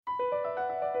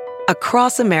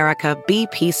Across America,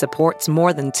 BP supports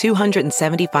more than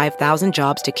 275,000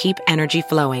 jobs to keep energy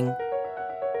flowing.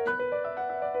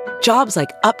 Jobs like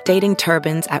updating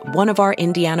turbines at one of our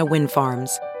Indiana wind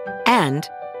farms and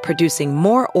producing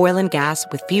more oil and gas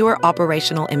with fewer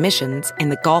operational emissions in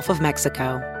the Gulf of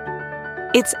Mexico.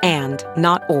 It's and,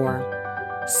 not or.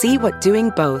 See what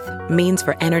doing both means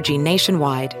for energy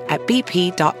nationwide at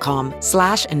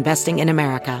bp.com/investing in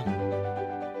America.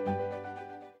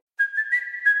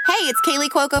 Hey, it's Kaylee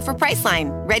Cuoco for Priceline.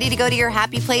 Ready to go to your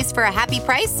happy place for a happy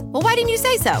price? Well, why didn't you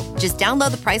say so? Just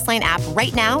download the Priceline app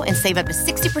right now and save up to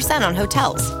 60% on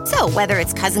hotels. So whether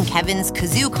it's Cousin Kevin's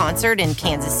Kazoo Concert in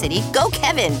Kansas City, go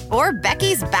Kevin, or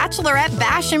Becky's Bachelorette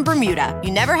Bash in Bermuda,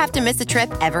 you never have to miss a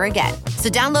trip ever again. So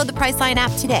download the Priceline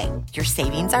app today. Your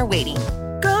savings are waiting.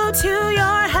 Go to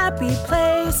your happy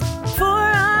place for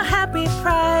a happy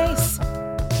price.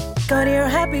 Go to your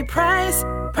happy price,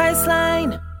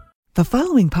 Priceline. The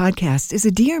following podcast is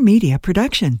a Dear Media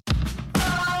production.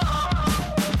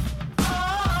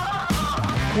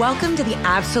 Welcome to the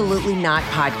Absolutely Not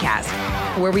podcast,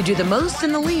 where we do the most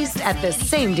and the least at the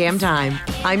same damn time.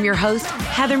 I'm your host,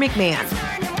 Heather McMahon.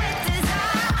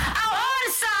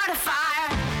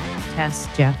 Test,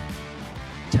 Jeff.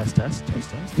 Test.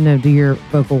 No, do your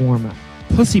vocal warm-up.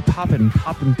 Pussy poppin'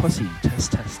 pussy.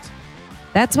 Test.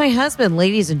 That's my husband,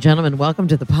 ladies and gentlemen. Welcome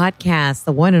to the podcast,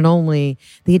 the one and only,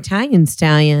 the Italian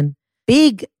Stallion.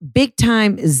 Big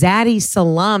time Zaddy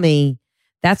Salami.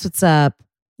 That's what's up.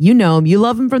 You know him. You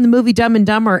love him from the movie Dumb and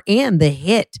Dumber and the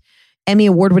hit Emmy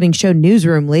award-winning show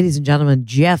Newsroom. Ladies and gentlemen,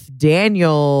 Jeff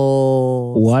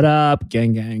Daniels. What up,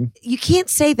 gang? You can't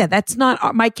say that. That's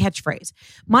not my catchphrase.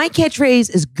 My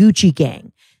catchphrase is Gucci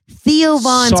Gang. Theo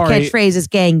Von's catchphrase is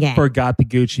Gang. Forgot the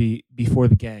Gucci before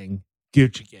the gang.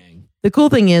 Gucci Gang. The cool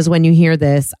thing is when you hear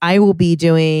this, I will be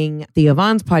doing Theo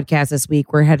Von's podcast this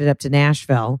week. We're headed up to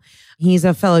Nashville. He's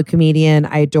a fellow comedian.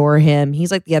 I adore him.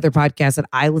 He's like the other podcast that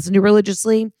I listen to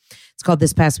religiously. It's called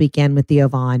This Past Weekend with Theo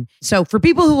Von. So for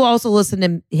people who also listen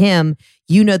to him,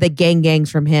 you know that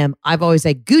gangs from him. I've always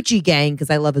said Gucci Gang because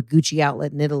I love a Gucci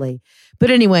outlet in Italy. But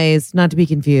anyways, not to be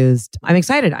confused, I'm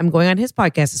excited. I'm going on his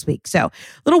podcast this week. So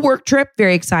little work trip,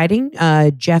 very exciting.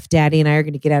 Jeff, Daddy, and I are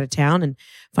going to get out of town and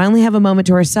finally have a moment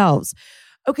to ourselves.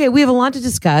 Okay, we have a lot to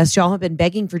discuss. Y'all have been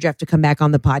begging for Jeff to come back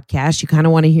on the podcast. You kind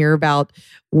of want to hear about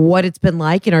what it's been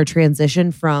like in our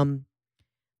transition from,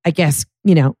 I guess,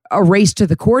 a race to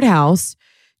the courthouse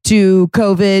to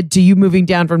COVID to you moving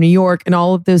down from New York and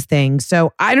all of those things.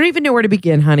 So I don't even know where to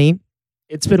begin, honey.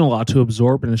 It's been a lot to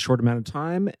absorb in a short amount of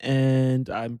time, and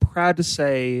I'm proud to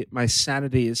say my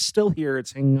sanity is still here.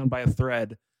 It's hanging on by a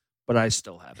thread, but I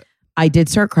still have it. I did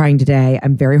start crying today.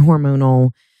 I'm very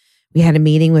hormonal. We had a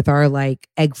meeting with our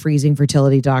egg freezing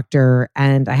fertility doctor,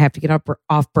 and I have to get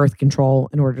off birth control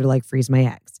in order to freeze my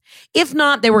eggs. If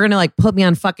not, they were going to put me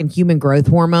on fucking human growth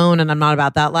hormone, and I'm not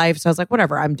about that life. So I was like,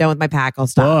 whatever, I'm done with my pack. I'll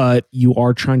stop. But you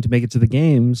are trying to make it to the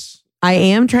games. I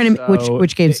am trying to,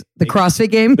 which games? The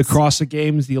CrossFit Games? The CrossFit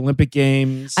Games, the Olympic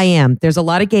Games. I am. There's a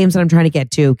lot of games that I'm trying to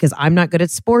get to because I'm not good at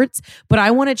sports, but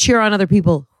I want to cheer on other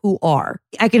people who are.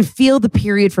 I can feel the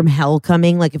period from hell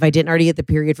coming. If I didn't already get the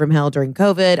period from hell during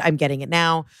COVID, I'm getting it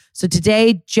now. So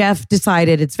today, Jeff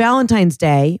decided it's Valentine's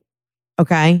Day.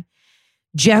 Okay.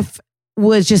 Jeff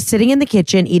was just sitting in the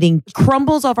kitchen eating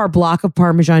crumbles off our block of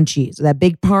Parmesan cheese, that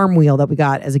big parm wheel that we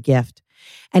got as a gift.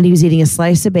 And he was eating a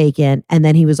slice of bacon. And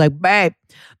then he was like,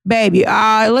 baby,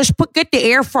 let's get the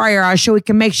air fryer out so we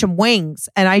can make some wings.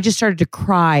 And I just started to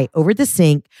cry over the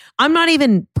sink. I'm not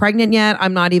even pregnant yet.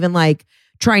 I'm not even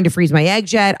trying to freeze my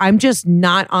eggs yet. I'm just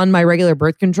not on my regular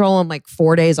birth control. I'm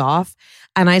 4 days off.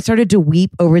 And I started to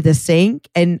weep over the sink.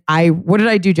 And what did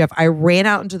I do, Jeff? I ran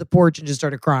out into the porch and just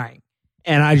started crying.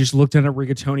 And I just looked at a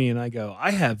rigatoni and I go, I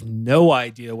have no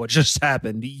idea what just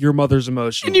happened. Your mother's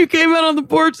emotion. And you came out on the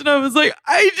porch and I was like,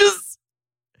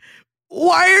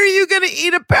 why are you going to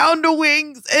eat a pound of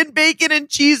wings and bacon and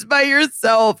cheese by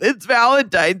yourself? It's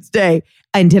Valentine's Day.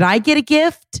 And did I get a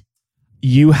gift?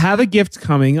 You have a gift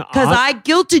coming. Because I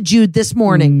guilted you this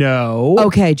morning. No.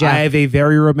 Okay, Jeff. I have a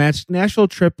very romantic Nashville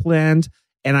trip planned.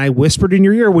 And I whispered in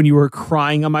your ear when you were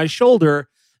crying on my shoulder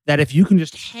that if you can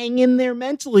just hang in there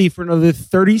mentally for another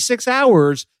 36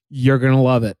 hours, you're going to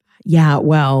love it. Yeah,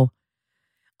 well,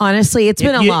 honestly, it's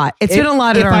been a lot. It's been a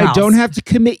lot at our house. If I don't have to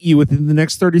commit you within the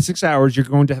next 36 hours, you're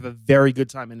going to have a very good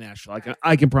time in Nashville.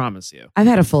 I can promise you. I've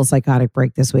had a full psychotic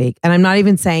break this week. And I'm not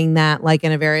even saying that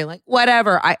in a very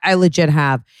whatever. I legit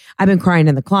have. I've been crying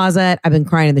in the closet. I've been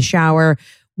crying in the shower.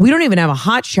 We don't even have a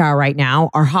hot shower right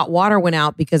now. Our hot water went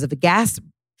out because of the gas.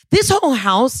 This whole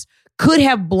house could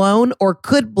have blown or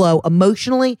could blow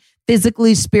emotionally,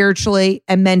 physically, spiritually,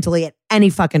 and mentally at any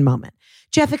fucking moment.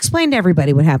 Jeff, explain to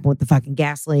everybody what happened with the fucking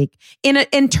gas leak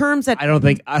in terms that I don't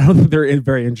think they're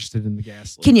very interested in the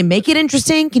gas leak. Can you make it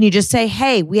interesting? Can you just say,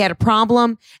 hey, we had a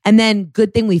problem and then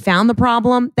good thing we found the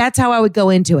problem? That's how I would go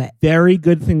into it. Very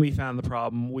good thing we found the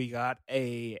problem. We got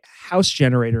a house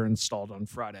generator installed on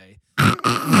Friday.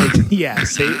 Yeah,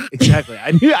 see, exactly.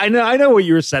 I know what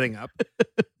you were setting up.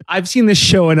 I've seen this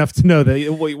show enough to know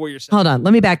that what you're saying. Hold on,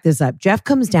 let me back this up. Jeff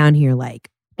comes down here like,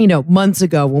 months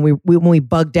ago when we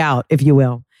bugged out, if you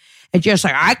will. And just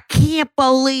like, I can't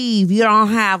believe you don't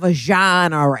have a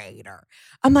generator.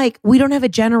 I'm like, we don't have a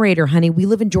generator, honey. We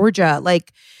live in Georgia.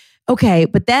 Like, okay,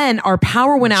 but then our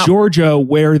power went out. Georgia,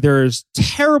 where there's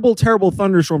terrible, terrible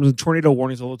thunderstorms and tornado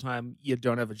warnings all the time, you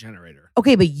don't have a generator.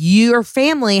 Okay, but your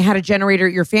family had a generator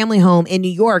at your family home in New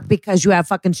York because you have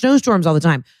fucking snowstorms all the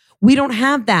time. We don't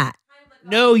have that.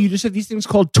 No, you just have these things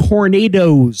called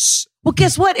tornadoes. Well,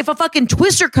 guess what? If a fucking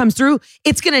twister comes through,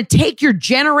 it's going to take your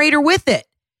generator with it.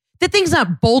 That thing's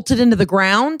not bolted into the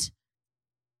ground.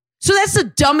 So that's the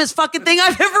dumbest fucking thing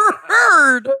I've ever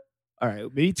heard. All right,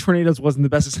 maybe tornadoes wasn't the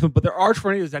best example, but there are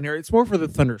tornadoes down here. It's more for the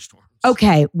thunderstorms.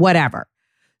 Okay, whatever.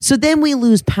 So then we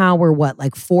lose power,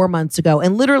 like 4 months ago?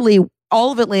 And literally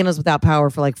all of Atlanta's without power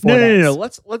for like 4 days. No.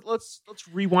 Let's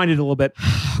rewind it a little bit.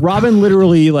 Robin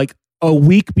literally like a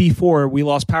week before we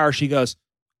lost power, she goes,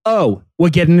 "Oh, we're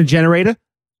getting a generator?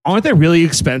 Aren't they really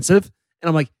expensive?" And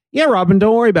I'm like, "Yeah, Robin,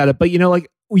 don't worry about it. But you're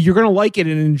going to like it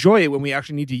and enjoy it when we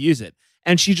actually need to use it."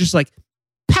 And she's just like,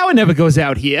 "Power never goes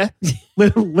out here."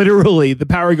 Literally, the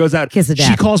power goes out. Kiss of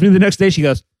death. She calls me the next day. She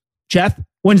goes, "Jeff,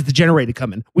 when's the generator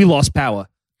coming? We lost power."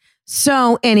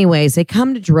 So anyways, they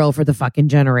come to drill for the fucking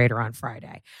generator on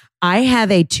Friday. I have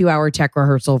a 2-hour tech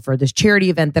rehearsal for this charity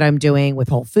event that I'm doing with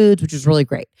Whole Foods, which is really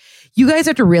great. You guys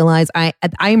have to realize I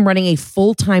am running a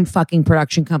full-time fucking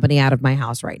production company out of my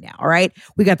house right now. All right.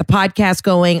 We got the podcast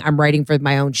going. I'm writing for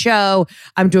my own show.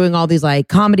 I'm doing all these like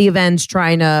comedy events,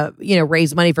 trying to,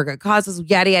 raise money for good causes,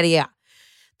 yada, yada, yada.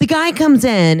 The guy comes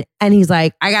in and he's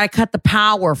like, "I got to cut the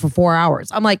power for 4 hours."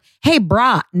 I'm like, "Hey,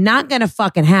 brah, not going to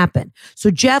fucking happen."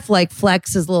 So Jeff like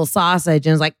flexes his little sausage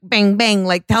and is like, bang, bang,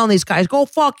 like telling these guys, "Go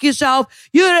fuck yourself.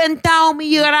 You didn't tell me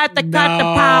you're going to have to cut the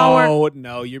power."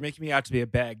 No, you're making me out to be a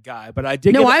bad guy. But I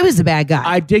did. No, I was the bad guy.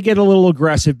 I did get a little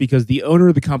aggressive because the owner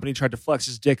of the company tried to flex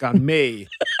his dick on me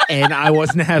and I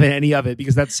wasn't having any of it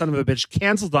because that son of a bitch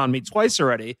canceled on me twice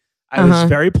already. I was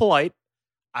very polite.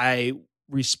 I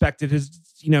respected his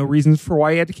reasons for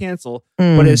why he had to cancel.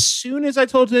 But as soon as I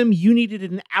told him you needed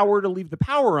an hour to leave the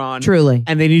power on, truly,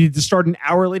 and they needed to start an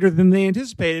hour later than they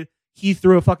anticipated, he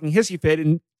threw a fucking hissy fit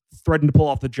and threatened to pull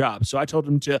off the job. So I told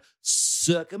him to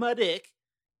suck my dick,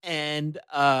 and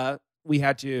we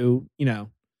had to,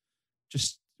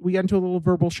 we got into a little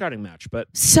verbal shouting match. But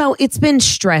so it's been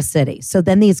stress city. So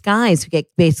then these guys who get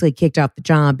basically kicked off the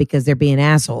job because they're being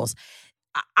assholes,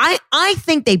 I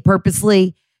think they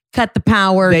purposely cut the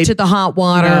power to the hot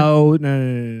water. No.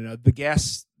 The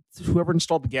gas, whoever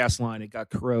installed the gas line, it got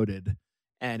corroded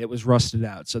and it was rusted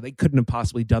out. So they couldn't have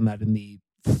possibly done that in the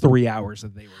 3 hours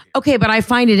that they were here. Okay, but I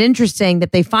find it interesting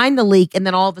that they find the leak and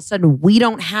then all of a sudden we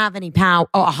don't have any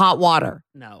hot water.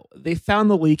 No, they found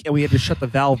the leak and we had to shut the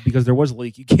valve because there was a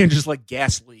leak. You can't just let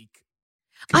gas leak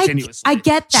continuously. I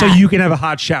get that. So you can have a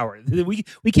hot shower.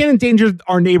 We can't endanger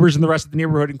our neighbors and the rest of the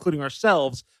neighborhood, including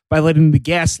ourselves, by letting the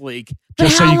gas leak. But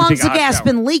just how so you long's can the take a hot gas shower.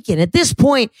 been leaking? At this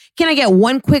point, can I get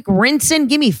one quick rinse in?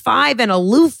 Give me 5 and a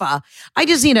loofah. I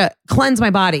just need to cleanse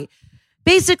my body.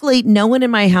 Basically, no one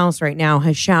in my house right now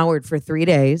has showered for 3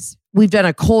 days. We've done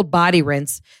a cold body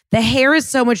rinse. The hair is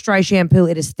so much dry shampoo,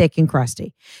 it is thick and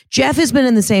crusty. Jeff has been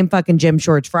in the same fucking gym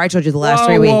shorts for, I told you, the last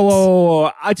 3 weeks.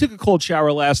 Whoa. I took a cold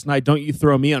shower last night. Don't you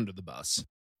throw me under the bus.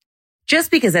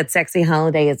 Just because that sexy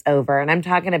holiday is over, and I'm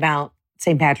talking about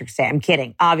St. Patrick's Day. I'm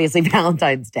kidding. Obviously,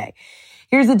 Valentine's Day.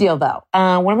 Here's the deal, though.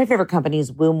 One of my favorite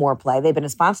companies, Woo More Play. They've been a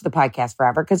sponsor of the podcast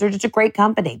forever because they're just a great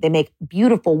company. They make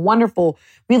beautiful, wonderful,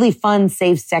 really fun,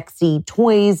 safe, sexy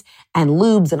toys and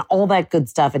lubes and all that good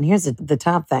stuff. And here's the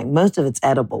top thing. Most of it's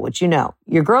edible, which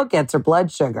your girl gets her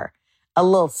blood sugar. A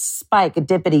little spike, a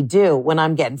dippity-doo when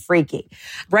I'm getting freaky.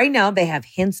 Right now, they have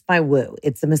Hints by Woo.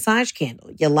 It's the massage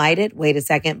candle. You light it, wait a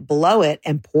second, blow it,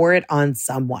 and pour it on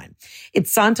someone. Its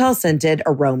Santal-scented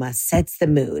aroma sets the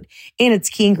mood. And its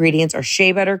key ingredients are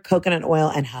shea butter, coconut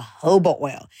oil, and jojoba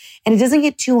oil. And it doesn't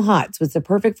get too hot, so it's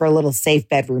perfect for a little safe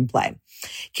bedroom play.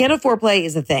 Candle foreplay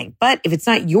is a thing, but if it's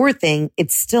not your thing,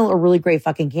 it's still a really great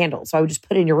fucking candle. So I would just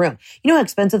put it in your room. You know how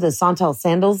expensive the Santal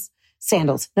sandals?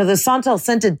 No, the Santal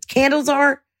scented candles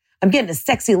are? I'm getting a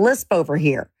sexy lisp over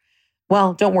here.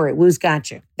 Well, don't worry. Woo's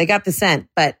got you. They got the scent,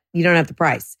 but you don't have the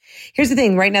price. Here's the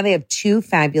thing. Right now, they have 2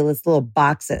 fabulous little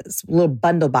boxes, little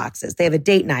bundle boxes. They have a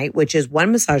date night, which is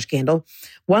 1 massage candle,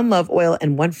 1 love oil,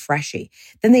 and 1 freshie.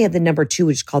 Then they have the number 2,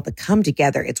 which is called the Come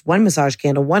Together. It's 1 massage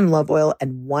candle, 1 love oil,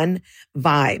 and 1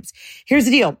 vibes. Here's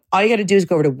the deal. All you got to do is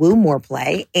go over to Woo More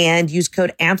Play and use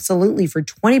code ABSOLUTELY for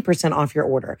 20% off your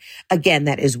order. Again,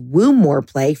 that is Woo More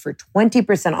Play for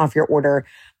 20% off your order.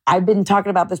 I've been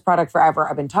talking about this product forever.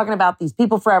 I've been talking about these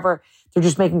people forever. They're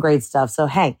just making great stuff. So,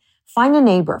 hey, find a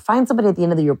neighbor. Find somebody at the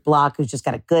end of your block who's just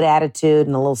got a good attitude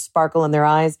and a little sparkle in their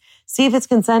eyes. See if it's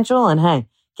consensual and, hey,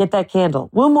 get that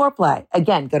candle. Woo More Play.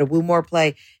 Again, go to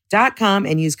woomoreplay.com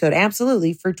and use code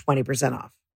ABSOLUTELY for 20%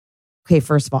 off. Okay,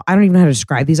 first of all, I don't even know how to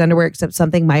describe these underwear except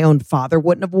something my own father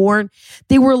wouldn't have worn.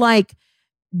 They were like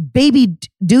baby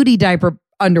duty diaper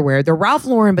underwear. They're Ralph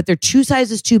Lauren, but they're 2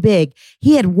 sizes too big.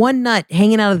 He had 1 nut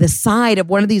hanging out of the side of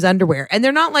one of these underwear, and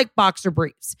they're not like boxer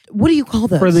briefs. What do you call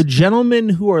those? For the gentlemen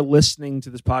who are listening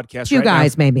to this podcast, you right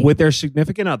guys, now, maybe with their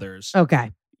significant others.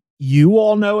 Okay. You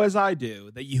all know, as I do,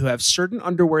 that you have certain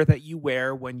underwear that you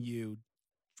wear when you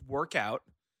work out,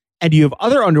 and you have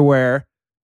other underwear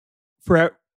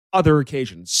for other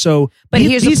occasions. So, but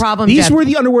here's the problem. These Jeff. were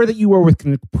the underwear that you wear with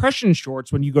compression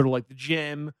shorts when you go to like the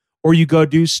gym or you go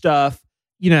do stuff.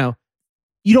 You know,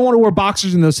 you don't want to wear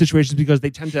boxers in those situations because they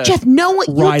tend to. Jeff, no,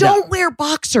 you don't up. wear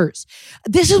boxers.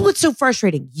 This is what's so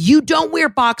frustrating. You don't wear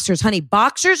boxers, honey.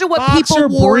 Boxers are what people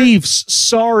wore. Briefs.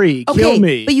 Sorry, kill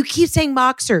me. But you keep saying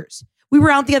boxers. We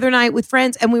were out the other night with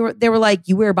friends and they were like,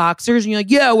 you wear boxers? And you're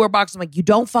like, yeah, I wear boxers. I'm like, you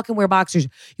don't fucking wear boxers.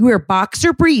 You wear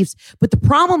boxer briefs. But the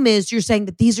problem is you're saying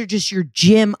that these are just your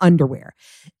gym underwear.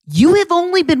 You have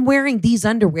only been wearing these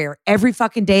underwear every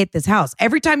fucking day at this house.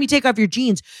 Every time you take off your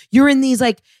jeans, you're in these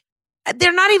like,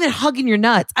 they're not even hugging your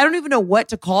nuts. I don't even know what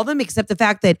to call them except the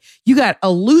fact that you got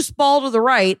a loose ball to the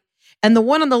right and the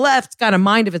one on the left's got a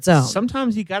mind of its own.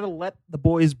 Sometimes you got to let the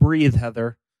boys breathe,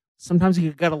 Heather. Sometimes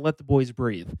you got to let the boys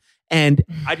breathe. And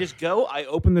I just I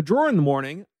open the drawer in the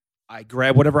morning, I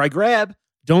grab whatever I grab,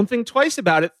 don't think twice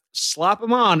about it, slap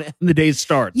them on, and the day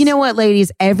starts. You know what,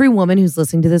 ladies? Every woman who's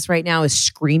listening to this right now is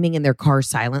screaming in their car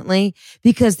silently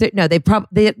because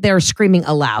they're screaming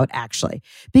aloud, actually,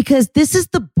 because this is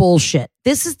the bullshit.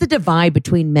 This is the divide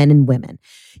between men and women.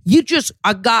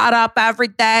 I got up every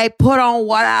day, put on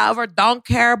whatever, don't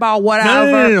care about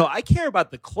whatever. No. I care about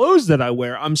the clothes that I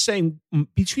wear. I'm saying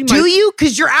between my... Do you?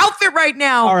 Because your outfit right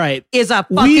now all right, is a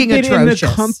fucking we've been atrocious. In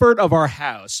the comfort of our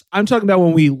house. I'm talking about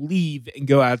when we leave and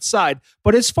go outside.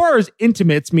 But as far as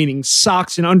intimates, meaning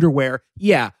socks and underwear,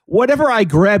 yeah, whatever I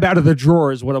grab out of the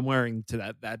drawer is what I'm wearing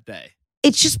to that day.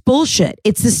 It's just bullshit.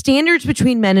 It's the standards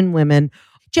between men and women.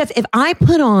 Jeff, if I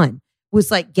was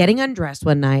like getting undressed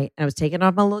one night and I was taking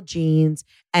off my little jeans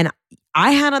and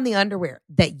I had on the underwear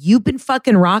that you've been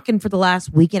fucking rocking for the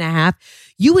last week and a half,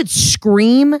 you would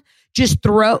scream, just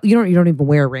throw, you don't even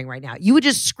wear a ring right now. You would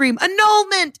just scream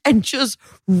annulment and just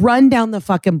run down the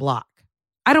fucking block.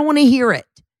 I don't want to hear it.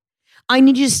 I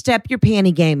need you to step your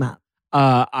panty game up.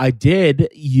 I did.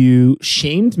 You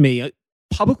shamed me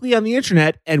publicly on the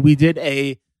internet and we did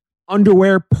a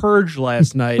underwear purge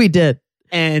last night. We did.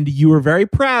 And you were very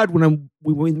proud when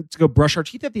we went to go brush our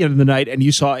teeth at the end of the night and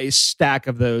you saw a stack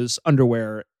of those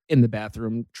underwear in the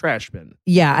bathroom trash bin.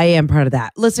 Yeah, I am proud of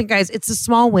that. Listen, guys, it's the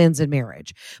small wins in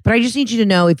marriage. But I just need you to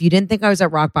know, if you didn't think I was at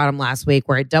rock bottom last week,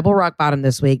 we're at double rock bottom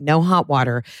this week. No hot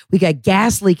water. We got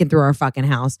gas leaking through our fucking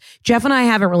house. Jeff and I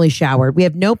haven't really showered. We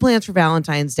have no plans for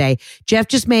Valentine's Day. Jeff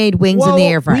just made wings in the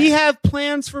air fryer. We have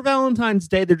plans for Valentine's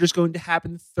Day. They're just going to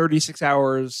happen 36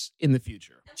 hours in the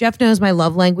future. Jeff knows my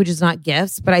love language is not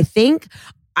gifts, but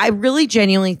I really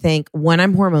genuinely think when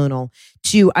I'm hormonal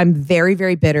I'm very,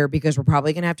 very bitter because we're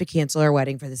probably going to have to cancel our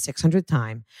wedding for the 600th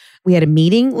time. We had a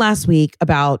meeting last week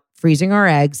about freezing our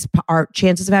eggs, our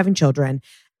chances of having children.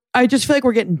 I just feel like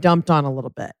we're getting dumped on a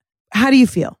little bit. How do you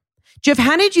feel? Jeff,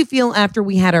 how did you feel after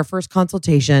we had our first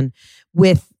consultation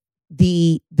with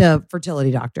the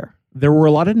fertility doctor? There were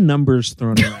a lot of numbers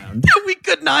thrown around. That we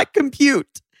could not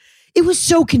compute. It was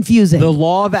so confusing. The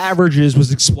law of averages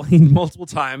was explained multiple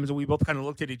times, and we both kind of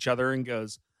looked at each other and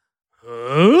goes,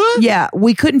 huh? Yeah,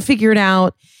 we couldn't figure it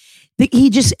out.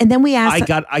 And then we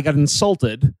asked. I got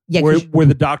insulted. Yeah, where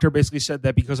the doctor basically said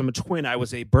that because I'm a twin, I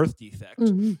was a birth defect.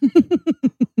 Mm-hmm.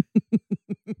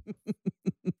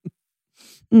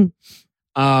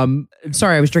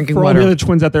 Sorry, I was drinking for water. all the other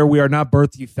twins out there, we are not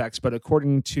birth defects, but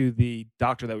according to the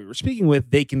doctor that we were speaking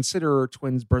with, they consider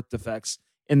twins birth defects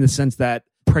in the sense that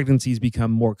pregnancies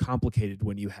become more complicated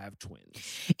when you have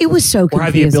twins. It was so confusing. Or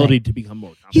have the ability to become more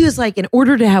complicated. He was like, in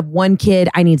order to have one kid,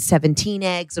 I need 17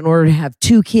 eggs. In order to have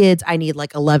 2 kids, I need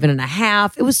like 11 and a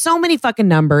half. It was so many fucking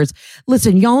numbers.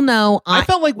 Listen, y'all know. I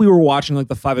felt like we were watching like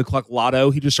the 5 o'clock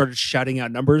lotto. He just started shouting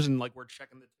out numbers and like we're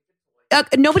checking the...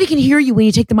 Nobody can hear you when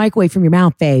you take the mic away from your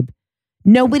mouth, babe.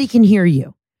 Nobody can hear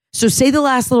you. So say the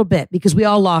last little bit because we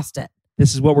all lost it.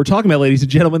 This is what we're talking about, ladies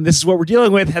and gentlemen. This is what we're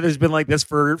dealing with. Heather's been like this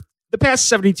for the past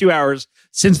 72 hours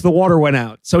since the water went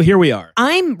out. So here we are.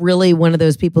 I'm really one of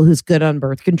those people who's good on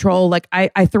birth control. Like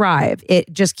I thrive.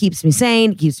 It just keeps me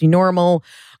sane, keeps me normal.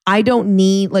 I don't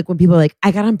need, like when people are like,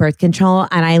 I got on birth control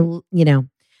and I,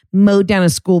 mowed down a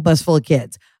school bus full of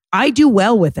kids. I do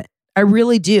well with it. I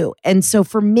really do. And so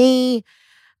for me,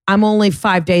 I'm only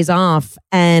 5 days off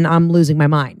and I'm losing my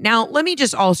mind. Now, let me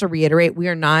just also reiterate, we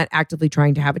are not actively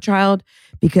trying to have a child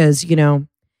because,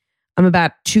 I'm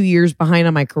about 2 years behind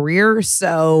on my career.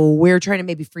 So we're trying to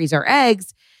maybe freeze our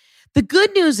eggs. The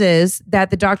good news is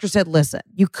that the doctor said, listen,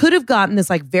 you could have gotten this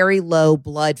like very low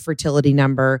blood fertility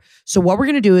number. So what we're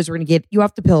going to do is we're going to get you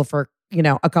off the pill for,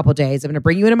 a couple of days. I'm going to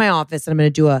bring you into my office and I'm going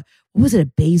to do a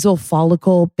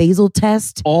basal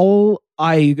test? All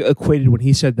I equated when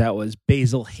he said that was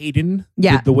Basil Hayden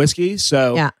with the whiskey.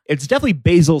 So it's definitely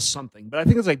Basil something, but I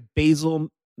think it's like Basil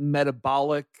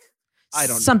metabolic. I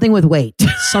don't know. Something with weight.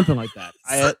 Something like that.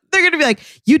 They're going to be like,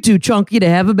 you too chunky to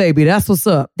have a baby. That's what's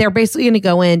up. They're basically going to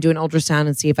go in, do an ultrasound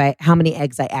and see how many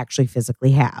eggs I actually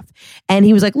physically have. And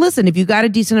he was like, listen, if you got a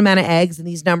decent amount of eggs and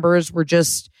these numbers were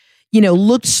just,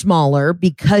 looked smaller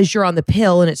because you're on the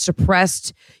pill and it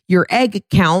suppressed your egg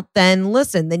count, then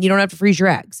listen, then you don't have to freeze your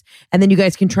eggs. And then you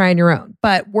guys can try on your own.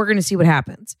 But we're going to see what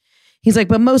happens. He's like,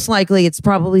 but most likely it's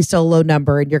probably still a low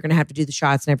number and you're going to have to do the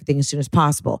shots and everything as soon as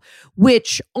possible,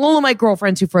 which all of my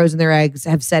girlfriends who've frozen their eggs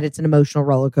have said it's an emotional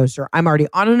roller coaster. I'm already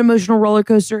on an emotional roller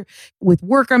coaster. With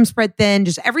work, I'm spread thin.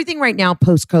 Just everything right now,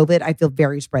 post-COVID, I feel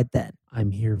very spread thin.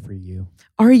 I'm here for you.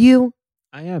 Are you?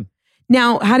 I am.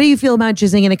 Now, how do you feel about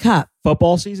jizzing in a cup?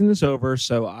 Football season is over,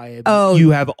 so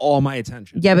you have all my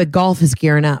attention. Yeah, but golf is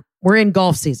gearing up. We're in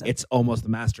golf season. It's almost the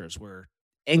Masters. We're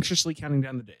anxiously counting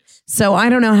down the days. So I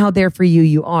don't know how there for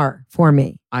you are for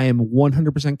me. I am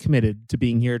 100% committed to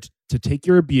being here to take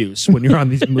your abuse when you're on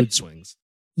these mood swings.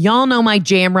 Y'all know my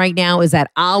jam right now is that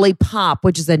Ollie Pop,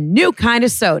 which is a new kind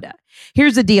of soda.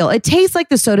 Here's the deal. It tastes like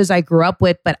the sodas I grew up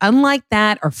with, but unlike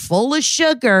that, are full of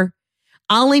sugar.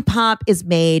 Ollie Pop is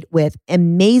made with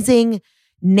amazing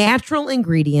natural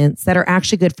ingredients that are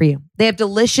actually good for you. They have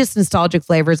delicious nostalgic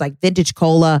flavors like vintage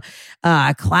cola,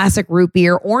 classic root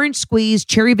beer, orange squeeze,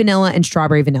 cherry vanilla, and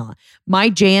strawberry vanilla. My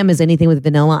jam is anything with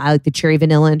vanilla. I like the cherry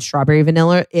vanilla and strawberry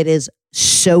vanilla. It is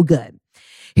so good.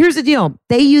 Here's the deal.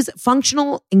 They use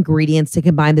functional ingredients to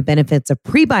combine the benefits of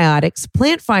prebiotics,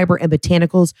 plant fiber, and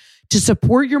botanicals to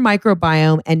support your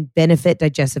microbiome and benefit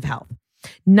digestive health.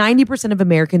 90% of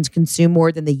Americans consume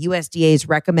more than the USDA's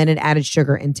recommended added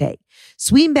sugar intake.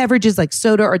 Sweetened beverages like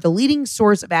soda are the leading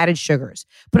source of added sugars,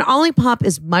 but Ollie Pop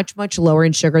is much, much lower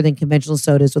in sugar than conventional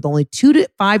sodas with only 2 to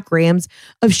 5 grams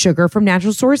of sugar from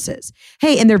natural sources.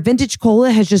 Hey, and their vintage cola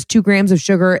has just 2 grams of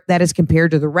sugar. That is compared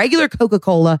to the regular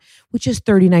Coca-Cola, which is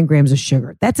 39 grams of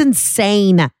sugar. That's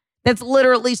insane. That's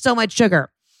literally so much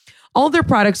sugar. All their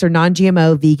products are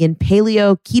non-GMO, vegan,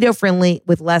 paleo, keto-friendly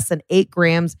with less than 8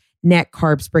 grams net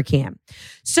carbs per can.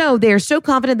 So they're so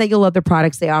confident that you'll love their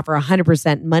products. They offer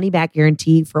 100% money back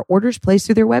guarantee for orders placed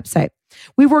through their website.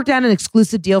 We've worked out an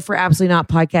exclusive deal for Absolutely Not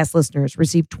podcast listeners.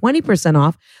 Receive 20%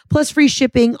 off plus free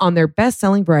shipping on their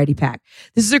best-selling variety pack.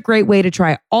 This is a great way to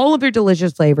try all of their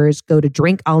delicious flavors. Go to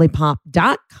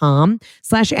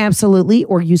drinkolipop.com/absolutely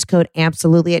or use code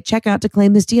absolutely at checkout to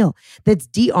claim this deal. That's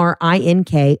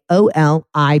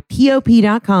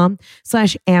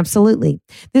drinkolipop.com/absolutely.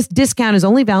 This discount is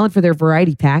only valid for their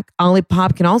variety pack.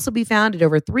 Olipop can also be found at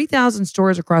over 3,000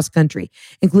 stores across the country,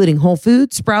 including Whole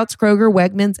Foods, Sprouts, Kroger,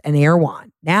 Wegmans, and Erewhon.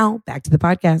 Now, back to the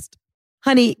podcast.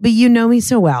 Honey, but you know me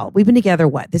so well. We've been together,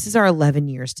 This is our 11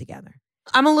 years together.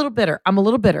 I'm a little bitter.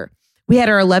 We had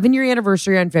our 11-year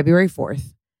anniversary on February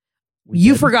 4th.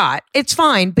 You forgot. It's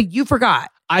fine, but you forgot.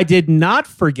 I did not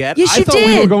forget. Yes, I thought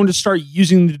we were going to start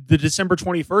using the December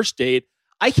 21st date.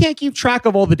 I can't keep track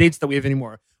of all the dates that we have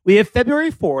anymore. We have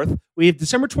February 4th, we have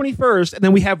December 21st, and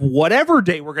then we have whatever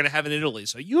day we're going to have in Italy.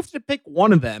 So you have to pick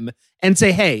one of them and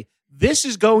say, hey, this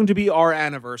is going to be our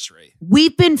anniversary.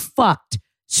 We've been fucked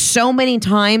so many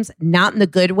times, not in the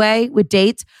good way with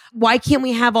dates. Why can't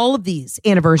we have all of these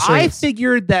anniversaries? I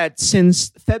figured that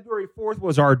since February 4th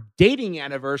was our dating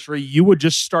anniversary, we would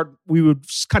just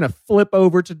kind of flip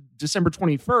over to December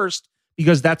 21st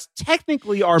because that's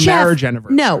technically our marriage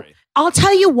anniversary. No, I'll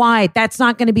tell you why that's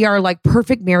not going to be our like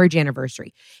perfect marriage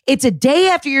anniversary. It's a day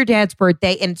after your dad's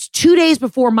birthday and it's 2 days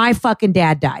before my fucking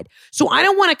dad died. So I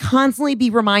don't want to constantly be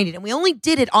reminded. And we only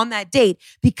did it on that date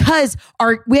because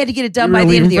we had to get it done by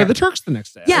the end of the year. For the Turks the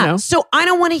next day. Yeah. So I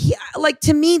don't want to like,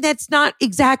 to me, that's not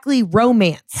exactly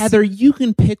romance. Heather, you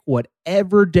can pick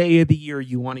whatever day of the year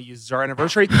you want to use as our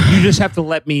anniversary. You just have to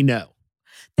let me know.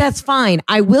 That's fine.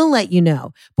 I will let you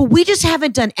know. But we just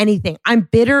haven't done anything. I'm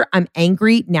bitter. I'm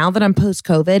angry now that I'm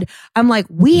post-COVID. I'm like,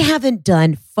 we haven't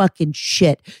done fucking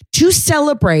shit to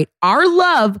celebrate our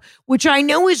love, which I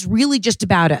know is really just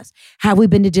about us. Have we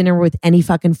been to dinner with any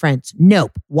fucking friends?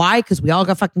 Nope. Why? Because we all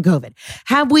got fucking COVID.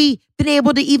 Have we been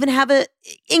able to even have an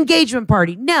engagement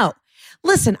party? No.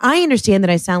 Listen, I understand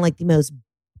that I sound like the most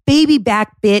baby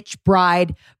back bitch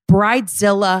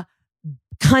bridezilla,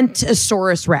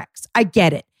 cuntosaurus rex. I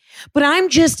get it. But I'm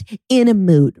just in a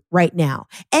mood right now.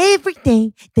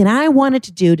 Everything that I wanted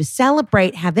to do to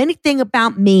celebrate, have anything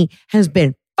about me has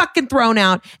been fucking thrown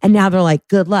out. And now they're like,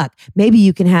 good luck. Maybe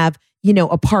you can have,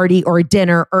 a party or a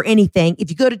dinner or anything.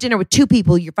 If you go to dinner with 2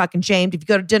 people, you're fucking shamed. If you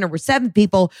go to dinner with 7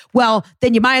 people, well,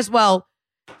 then you might as well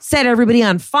set everybody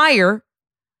on fire.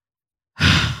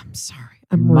 I'm sorry.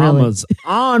 Mama's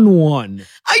on one.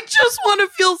 I just want to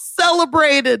feel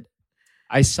celebrated.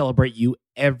 I celebrate you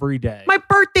every day. My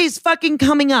birthday's fucking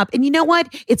coming up. And you know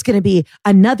what? It's going to be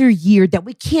another year that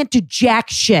we can't do jack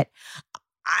shit.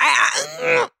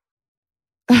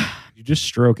 You just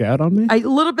stroke out on me? A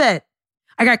little bit.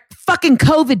 I got fucking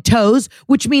COVID toes,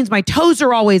 which means my toes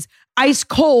are always ice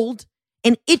cold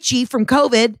and itchy from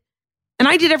COVID. And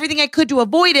I did everything I could to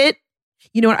avoid it.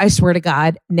 You know what? I swear to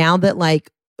God, now that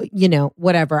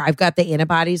whatever, I've got the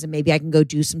antibodies and maybe I can go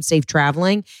do some safe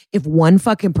traveling. If one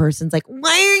fucking person's like, why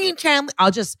are you traveling?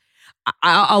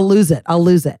 I'll lose it. I'll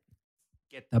lose it.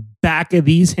 Get the back of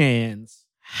these hands.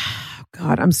 Oh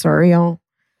God, I'm sorry, y'all.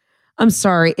 I'm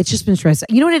sorry. It's just been stressful.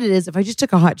 You know what it is? If I just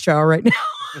took a hot shower right now,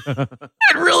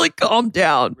 I'd really calm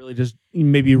down. Really just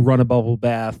maybe run a bubble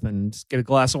bath and just get a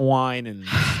glass of wine and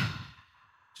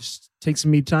just take some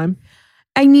me time.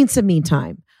 I need some me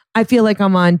time. I feel like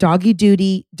I'm on doggy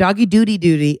duty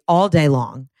all day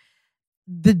long.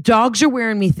 The dogs are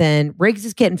wearing me thin. Riggs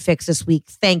is getting fixed this week.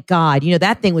 Thank God.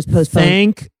 That thing was postponed.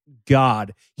 Thank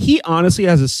God. He honestly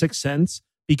has a sixth sense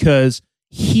because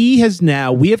we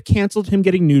have canceled him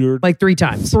getting neutered like 3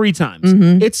 times. 3 times.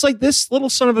 Mm-hmm. It's like this little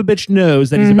son of a bitch knows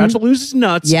that he's about to lose his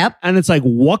nuts. Yep. And it's like,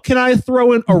 what can I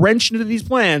throw in a wrench into these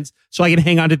plans so I can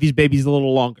hang on to these babies a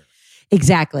little longer?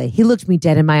 Exactly. He looked me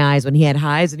dead in my eyes when he had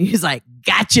highs and he was like,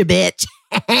 gotcha, bitch.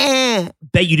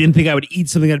 Bet you didn't think I would eat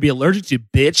something I'd be allergic to,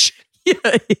 bitch.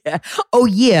 Yeah. Oh,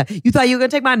 yeah. You thought you were going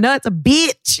to take my nuts? A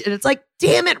bitch. And it's like,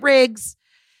 damn it, Riggs.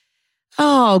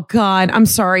 Oh, God. I'm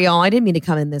sorry, y'all. I didn't mean to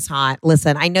come in this hot.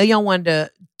 Listen, I know y'all wanted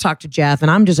to talk to Jeff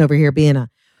and I'm just over here being a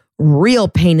real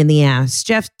pain in the ass.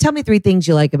 Jeff, tell me 3 things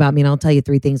you like about me and I'll tell you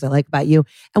 3 things I like about you.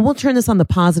 And we'll turn this on the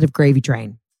positive gravy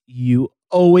train. You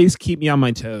always keep me on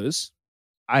my toes.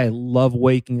 I love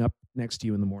waking up next to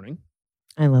you in the morning.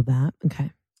 I love that.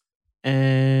 Okay.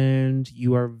 And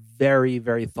you are very,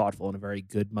 very thoughtful and a very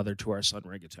good mother to our son,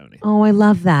 Rigatoni. Oh, I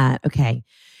love that. Okay.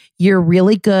 You're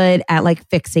really good at like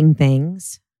fixing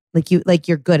things.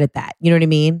 You're good at that. You know what I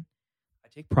mean? I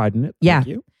take pride in it. Yeah. Thank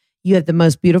you. You have the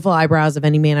most beautiful eyebrows of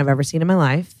any man I've ever seen in my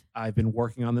life. I've been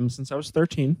working on them since I was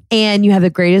 13. And you have the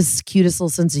greatest, cutest little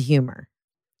sense of humor.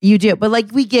 You do, but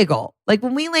we giggle. Like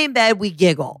when we lay in bed, we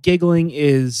giggle. Giggling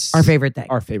is our favorite thing.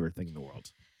 Our favorite thing in the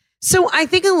world. So I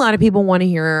think a lot of people want to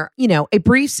hear, a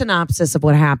brief synopsis of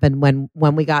what happened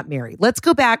when we got married. Let's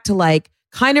go back to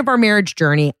kind of our marriage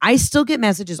journey. I still get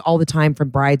messages all the time from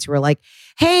brides who are like,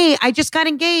 hey, I just got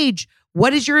engaged.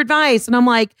 What is your advice? And I'm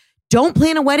like, don't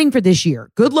plan a wedding for this year.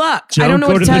 Good luck. I don't know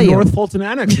what to tell you. Go to the North Fulton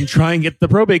Annex and try and get the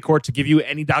probate court to give you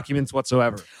any documents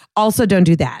whatsoever. Also, don't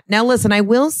do that. Now, listen, I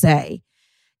will say,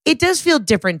 it does feel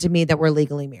different to me that we're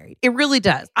legally married. It really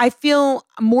does. I feel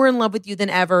more in love with you than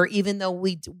ever, even though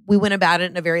we went about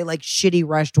it in a very shitty,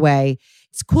 rushed way.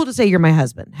 It's cool to say you're my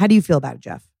husband. How do you feel about it,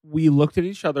 Jeff? We looked at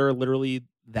each other literally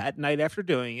that night after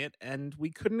doing it, and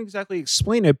we couldn't exactly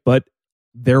explain it, but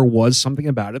there was something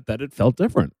about it that it felt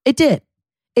different. It did.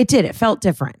 It did. It felt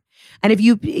different. And if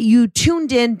you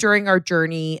tuned in during our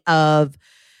journey of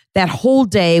that whole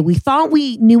day, we thought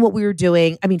we knew what we were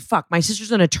doing. I mean, fuck, my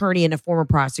sister's an attorney and a former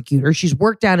prosecutor. She's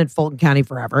worked down in Fulton County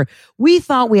forever. We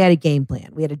thought we had a game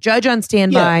plan. We had a judge on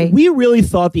standby. Yeah, we really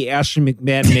thought the Ashley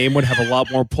McMahon name would have a lot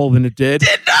more pull than it did.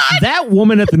 Did not. That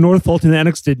woman at the North Fulton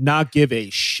Annex did not give a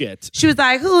shit. She was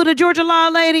like, who, the Georgia law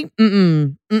lady?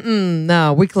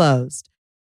 No, we closed.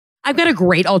 I've got a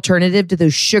great alternative to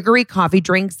those sugary coffee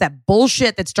drinks, that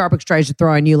bullshit that Starbucks tries to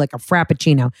throw on you like a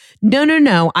Frappuccino.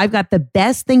 No. I've got the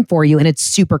best thing for you, and it's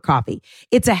Super Coffee.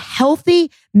 It's a healthy,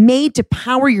 made to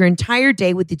power your entire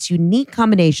day with its unique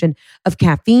combination of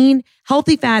caffeine,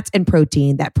 healthy fats, and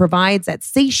protein that provides that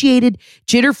satiated,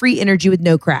 jitter-free energy with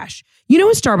no crash. You know,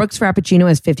 a Starbucks Frappuccino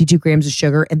has 52 grams of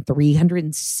sugar and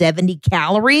 370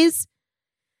 calories?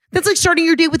 That's like starting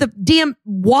your day with a damn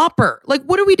Whopper. Like,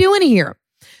 what are we doing here?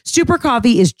 Super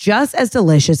Coffee is just as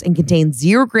delicious and contains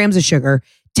 0 grams of sugar,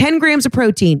 10 grams of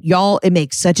protein. Y'all, it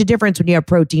makes such a difference when you have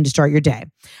protein to start your day.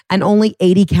 And only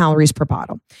 80 calories per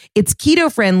bottle. It's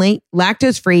keto-friendly,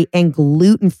 lactose-free, and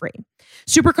gluten-free.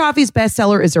 Super Coffee's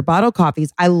bestseller is their bottled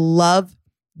coffees. I love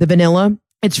the vanilla.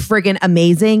 It's friggin'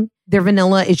 amazing. Their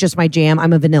vanilla is just my jam.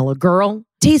 I'm a vanilla girl.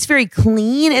 Tastes very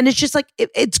clean, and it's just like,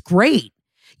 it's great.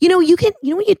 You know, when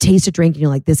you taste a drink and you're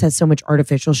like, this has so much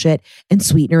artificial shit and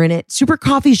sweetener in it. Super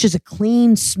Coffee is just a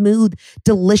clean, smooth,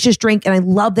 delicious drink. And I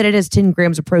love that it has 10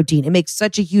 grams of protein. It makes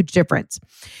such a huge difference.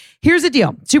 Here's the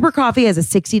deal. Super Coffee has a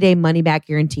 60-day money-back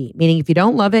guarantee, meaning if you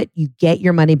don't love it, you get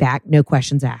your money back, no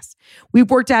questions asked. We've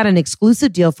worked out an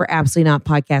exclusive deal for Absolutely Not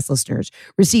podcast listeners.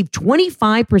 Receive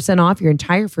 25% off your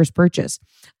entire first purchase.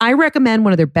 I recommend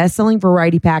one of their best-selling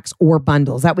variety packs or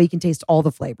bundles. That way you can taste all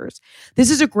the flavors.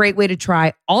 This is a great way to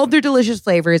try all of their delicious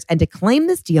flavors. And to claim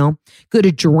this deal, go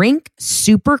to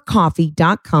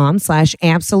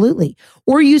drinksupercoffee.com/absolutely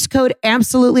or use code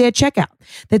absolutely at checkout.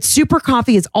 That Super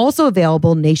Coffee is also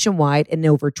available nationwide in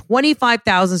over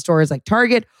 25,000 stores like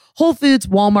Target, Whole Foods,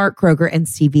 Walmart, Kroger, and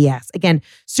CVS. Again,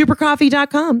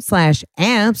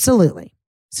 supercoffee.com/absolutely.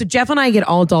 So Jeff and I get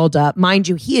all dolled up. Mind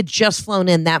you, he had just flown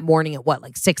in that morning at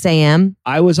like 6 a.m.?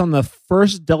 I was on the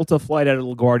first Delta flight out of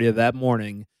LaGuardia that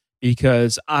morning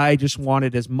because I just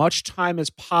wanted as much time as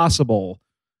possible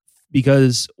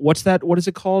because what's that? What is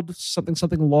it called? Something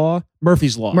law?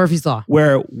 Murphy's Law. Murphy's Law.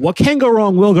 Where what can go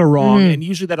wrong will go wrong. And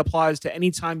usually that applies to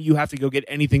any time you have to go get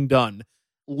anything done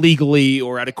legally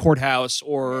or at a courthouse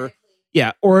or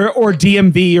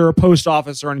DMV or a post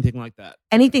office or anything like that.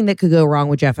 Anything that could go wrong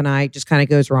with Jeff and I just kind of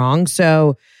goes wrong.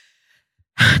 So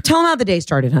tell him how the day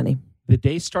started, honey. The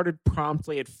day started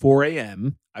promptly at 4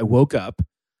 a.m. I woke up,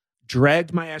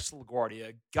 dragged my ass to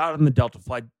LaGuardia, got on the Delta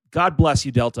flight. God bless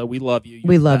you, Delta. We love you.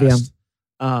 We love you.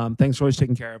 Thanks for always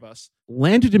taking care of us.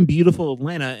 Landed in beautiful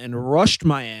Atlanta and rushed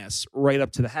my ass right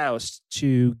up to the house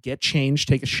to get changed,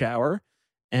 take a shower,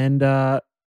 and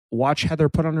watch Heather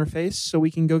put on her face so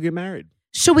we can go get married.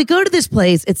 So we go to this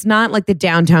place. It's not like the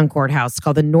downtown courthouse. It's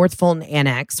called the North Fulton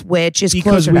Annex, which is closer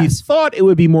to us. Because we thought it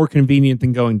would be more convenient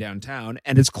than going downtown,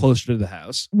 and it's closer to the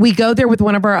house. We go there with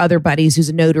one of our other buddies who's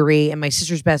a notary and my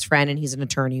sister's best friend, and he's an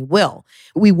attorney, Will.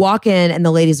 We walk in, and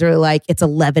the ladies are like, it's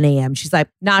 11 a.m. She's like,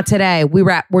 not today.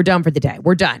 We're done for the day.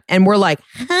 We're done. And we're like,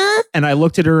 huh? And I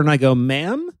looked at her, and I go,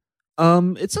 ma'am,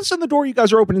 it says on the door you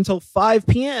guys are open until 5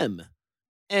 p.m.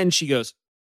 And she goes,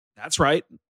 that's right.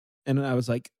 And I was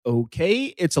like,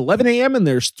 okay, it's 11 a.m. and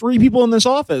there's 3 people in this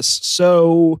office.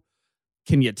 So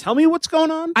can you tell me what's going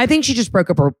on? I think she just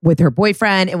broke up with her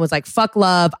boyfriend and was like, fuck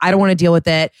love. I don't want to deal with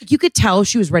it. You could tell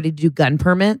she was ready to do gun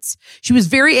permits. She was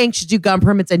very anxious to do gun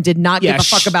permits and did not give a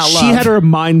fuck about love. She had her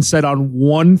mindset on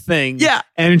one thing. Yeah.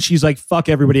 And she's like, fuck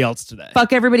everybody else today.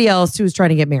 Fuck everybody else who was trying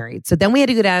to get married. So then we had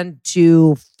to go down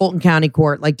to Fulton County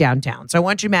Court, like downtown. So I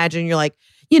want you to imagine you're like,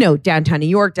 downtown New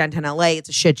York, downtown LA. It's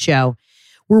a shit show.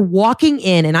 We're walking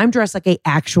in and I'm dressed like an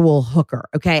actual hooker.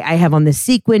 Okay. I have on this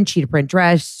sequin cheetah print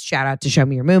dress. Shout out to Show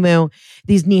Me Your Moo-Moo.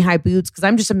 These knee-high boots. Cause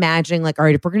I'm just imagining like, all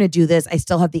right, if we're going to do this, I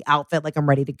still have the outfit. Like I'm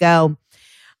ready to go.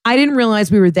 I didn't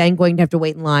realize we were then going to have to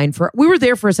wait in line we were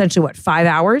there for essentially 5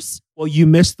 hours? Well, you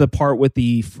missed the part with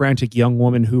the frantic young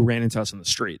woman who ran into us in the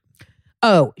street.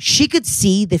 Oh, she could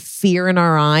see the fear in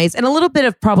our eyes and a little bit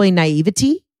of probably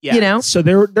naivety. Yeah. So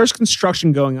there's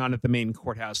construction going on at the main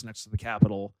courthouse next to the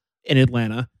Capitol in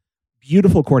Atlanta.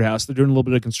 Beautiful courthouse. They're doing a little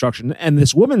bit of construction. And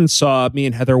this woman saw me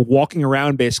and Heather walking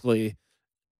around basically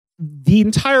the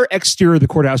entire exterior of the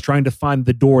courthouse trying to find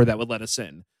the door that would let us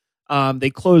in. They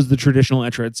closed the traditional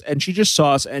entrance and she just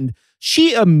saw us and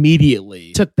she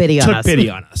immediately took pity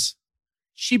on us.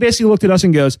 She basically looked at us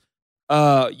and goes,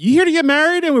 you here to get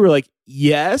married? And we were like,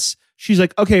 yes. She's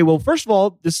like, okay, well, first of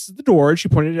all, this is the door. And she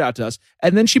pointed it out to us.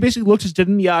 And then she basically looked us dead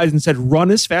in the eyes and said, run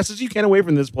as fast as you can away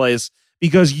from this place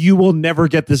because you will never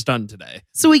get this done today.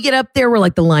 So we get up there. We're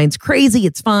like, the line's crazy.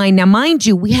 It's fine. Now, mind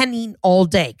you, we hadn't eaten all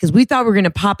day because we thought we were going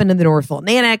to pop into the North Fulton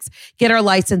Annex, get our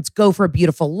license, go for a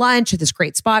beautiful lunch at this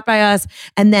great spot by us.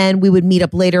 And then we would meet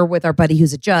up later with our buddy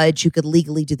who's a judge who could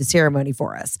legally do the ceremony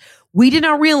for us. We did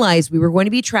not realize we were going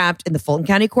to be trapped in the Fulton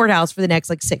County Courthouse for the next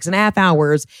 6.5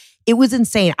 hours It was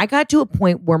insane. I got to a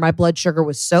point where my blood sugar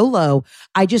was so low,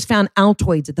 I just found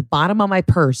Altoids at the bottom of my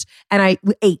purse and I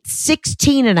ate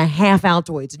 16 and a half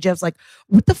Altoids. And Jeff's like,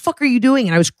 what the fuck are you doing?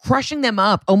 And I was crushing them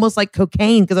up almost like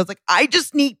cocaine because I was like, I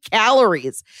just need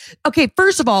calories. Okay,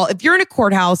 first of all, if you're in a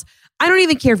courthouse, I don't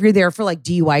even care if you're there for like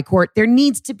DUI court. There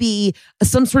needs to be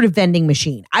some sort of vending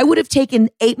machine. I would have taken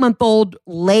 8-month-old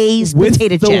Lay's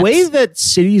potato chips. The way that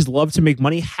cities love to make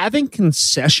money, having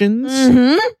concessions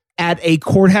at a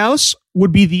courthouse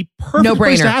would be the perfect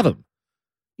place to have them.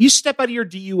 You step out of your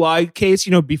DUI case,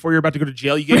 before you're about to go to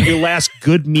jail, you get your last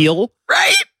good meal.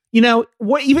 Right.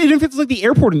 Even if it's like the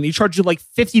airport and they charge you like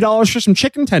 $50 for some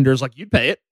chicken tenders, like you'd pay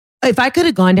it. If I could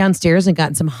have gone downstairs and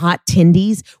gotten some hot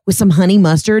Tindies with some honey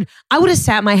mustard, I would have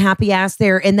sat my happy ass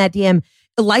there in that damn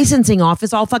licensing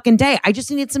office all fucking day. I just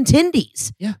needed some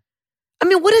Tindies. Yeah. I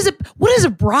mean, what does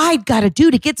a bride got to do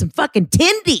to get some fucking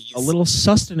Tindies? A little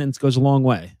sustenance goes a long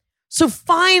way. So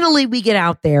finally we get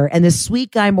out there and this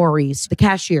sweet guy, Maurice, the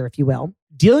cashier, if you will,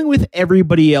 dealing with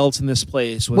everybody else in this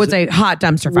place was a hot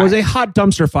dumpster fire. Was a hot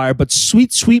dumpster fire, but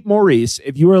sweet Maurice,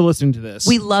 if you are listening to this,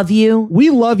 we love you.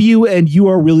 We love you, and you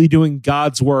are really doing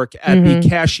God's work at the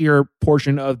cashier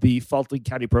portion of the Fulton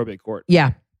County Probate Court.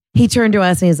 Yeah. He turned to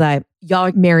us and he's like, y'all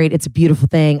are married. It's a beautiful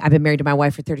thing. I've been married to my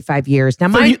wife for 35 years. Now,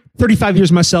 35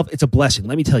 years myself, it's a blessing.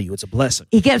 Let me tell you, it's a blessing.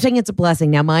 He kept saying it's a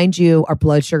blessing. Now, mind you, our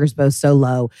blood sugar's both so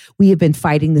low. We have been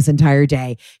fighting this entire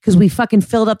day because we fucking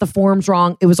filled out the forms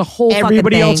wrong. It was a whole fucking thing.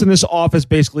 Everybody else in this office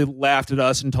basically laughed at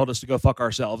us and told us to go fuck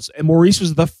ourselves. And Maurice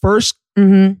was the first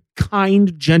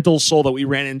kind, gentle soul that we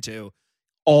ran into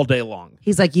all day long.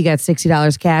 He's like, you got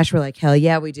 $60 cash? We're like, hell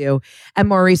yeah, we do. And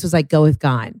Maurice was like, go with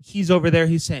God. He's over there.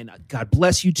 He's saying, God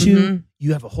bless you too.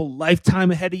 You have a whole lifetime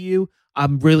ahead of you.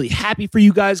 I'm really happy for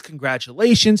you guys.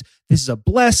 Congratulations. This is a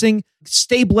blessing.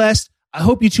 Stay blessed. I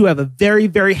hope you two have a very,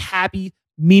 very happy,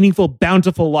 meaningful,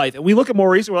 bountiful life. And we look at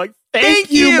Maurice and we're like,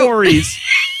 thank you, Maurice.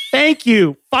 Thank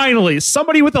you. Finally,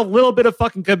 somebody with a little bit of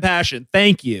fucking compassion.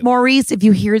 Thank you. Maurice, if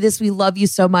you hear this, we love you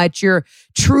so much. You're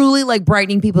truly like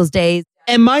brightening people's days.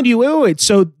 And mind you, wait.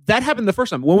 So that happened the first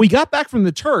time. When we got back from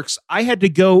the Turks, I had to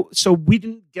go. So we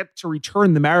didn't get to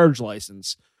return the marriage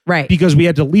license. Right. Because we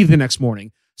had to leave the next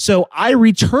morning. So I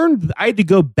had to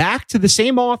go back to the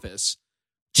same office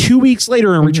 2 weeks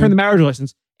later and return the marriage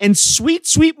license. And sweet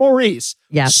Maurice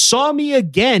saw me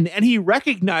again and he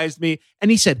recognized me and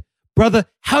he said, brother,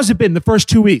 how's it been the first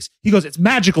 2 weeks? He goes, it's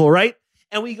magical, right?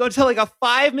 And we go to like a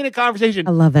 5-minute conversation.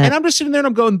 I love it. And I'm just sitting there and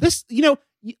I'm going,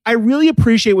 I really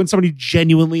appreciate when somebody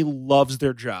genuinely loves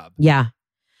their job. Yeah.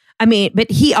 I mean, but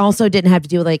he also didn't have to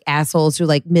deal with like assholes who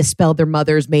like misspelled their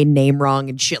mother's maiden name wrong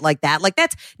and shit like that. Like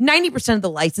that's 90% of the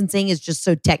licensing is just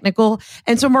so technical.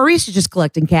 And so Maurice is just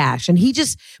collecting cash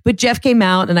but Jeff came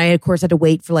out and I of course had to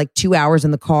wait for like 2 hours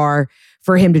in the car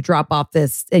for him to drop off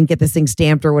this and get this thing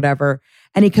stamped or whatever.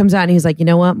 And he comes out and he's like, you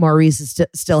know what? Maurice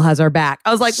still has our back.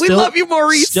 I was like, we love you,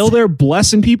 Maurice. Still there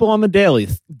blessing people on the daily.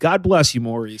 God bless you,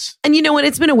 Maurice. And you know what?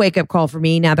 It's been a wake-up call for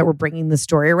me now that we're bringing the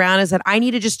story around is that I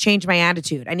need to just change my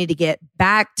attitude. I need to get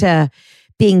back to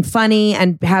being funny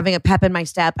and having a pep in my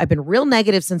step. I've been real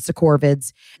negative since the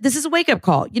Corvids. This is a wake-up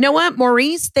call. You know what,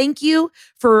 Maurice? Thank you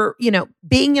for,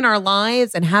 being in our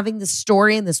lives and having this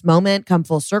story and this moment come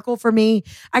full circle for me.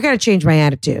 I got to change my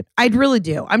attitude. I really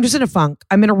do. I'm just in a funk.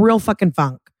 I'm in a real fucking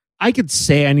funk. I could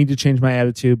say I need to change my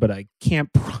attitude, but I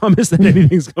can't promise that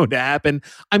anything's going to happen.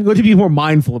 I'm going to be more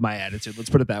mindful of my attitude. Let's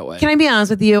put it that way. Can I be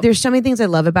honest with you? There's so many things I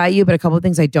love about you, but a couple of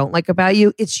things I don't like about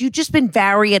you. You've just been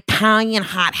very Italian,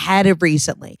 hot-headed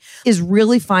recently. Is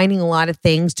really finding a lot of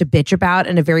things to bitch about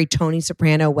in a very Tony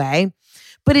Soprano way.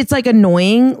 But it's like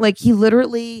annoying. Like he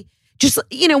literally just,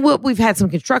 we've had some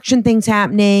construction things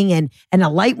happening and a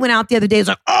light went out the other day. It's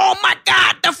like, oh my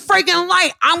God, the friggin'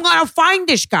 light. I'm going to find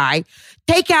this guy.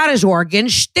 Take out his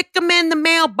organs, stick them in the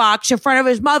mailbox in front of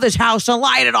his mother's house and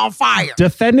light it on fire.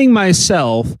 Defending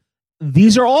myself,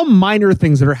 these are all minor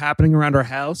things that are happening around our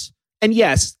house. And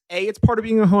yes, A, it's part of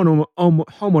being a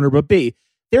homeowner, but B,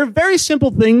 they're very simple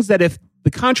things that if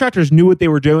the contractors knew what they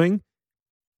were doing,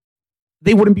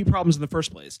 they wouldn't be problems in the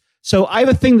first place. So I have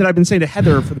a thing that I've been saying to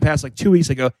Heather for the past 2 weeks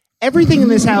ago. Everything in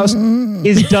this house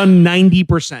is done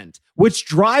 90%, which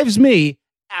drives me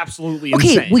absolutely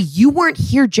insane. Okay, well, you weren't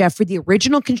here, Jeff, for the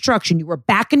original construction. You were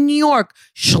back in New York,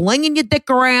 slinging your dick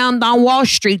around on Wall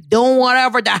Street, doing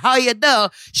whatever the hell you do.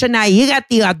 So now you got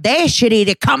the audacity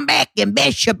to come back and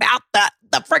bitch about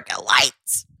the freaking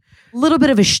lights. little bit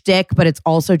of a shtick, but it's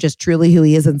also just truly who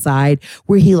he is inside,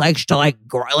 where he likes to like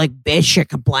bitch and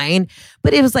complain.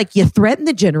 But it was like, you threaten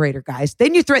the generator guys,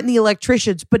 then you threaten the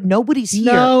electricians, but nobody's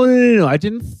here. No. I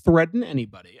didn't threaten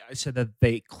anybody. I said that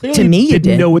they clearly To me, you didn't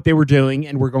did. know what they were doing,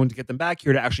 and we're going to get them back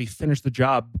here to actually finish the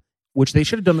job, which they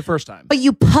should have done the first time. But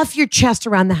you puff your chest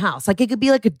around the house. Like it could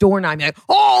be like a doorknob. You're like,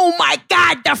 oh my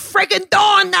God, the friggin'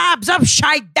 doorknob's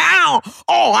upside down.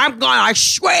 Oh, I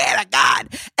swear to God.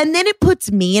 And then it puts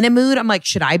me in a mood. I'm like,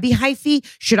 should I be hyphy?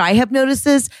 Should I have noticed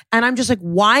this? And I'm just like,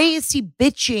 why is he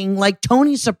bitching like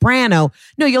Tony Soprano?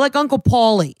 No, you're like Uncle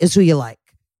Paulie is who you like.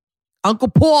 Uncle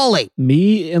Paulie.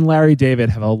 Me and Larry David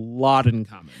have a lot in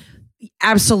common.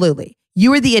 Absolutely.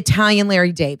 You are the Italian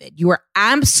Larry David. You are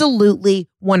absolutely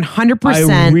 100%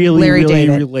 I really Larry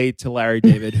David. relate to Larry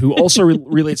David, who also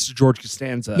relates to George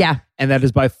Costanza. Yeah. And that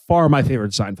is by far my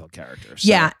favorite Seinfeld character. So.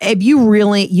 Yeah. If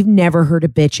you've never heard a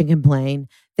bitch and complain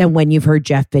than when you've heard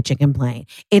Jeff bitch and complain.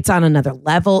 It's on another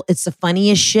level. It's the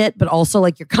funniest shit, but also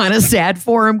like you're kind of sad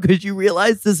for him because you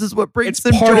realize this is what brings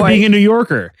them part joy. of being a New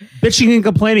Yorker. Bitching and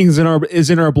complaining is in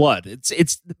our blood.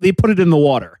 It's they put it in the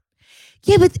water.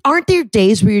 Yeah, but aren't there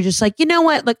days where you're just like, you know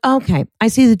what? Like, okay, I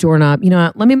see the doorknob. You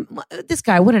know what? This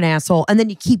guy, what an asshole. And then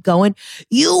you keep going.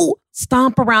 You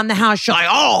stomp around the house. You're like,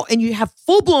 oh, and you have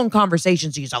full blown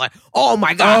conversations. You're like, oh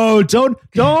my God. Oh, don't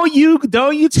you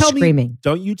tell Screaming. me.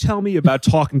 Don't you tell me about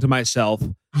talking to myself.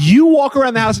 You walk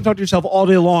around the house and talk to yourself all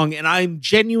day long, and I'm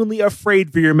genuinely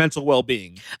afraid for your mental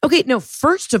well-being. Okay, no,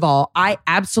 first of all, I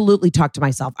absolutely talk to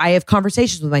myself. I have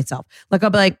conversations with myself. Like I'll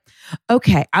be like,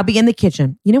 okay, I'll be in the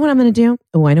kitchen. You know what I'm going to do?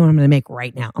 Oh, I know what I'm going to make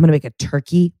right now. I'm going to make a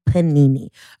turkey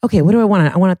panini. Okay, what do I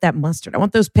want? I want that mustard. I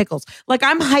want those pickles. Like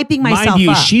I'm hyping myself Mind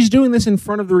you, up. she's doing this in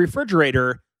front of the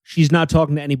refrigerator. She's not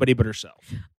talking to anybody but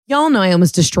herself. Y'all know I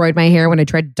almost destroyed my hair when I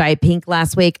tried to dye pink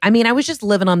last week. I mean, I was just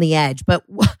living on the edge, but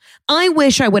I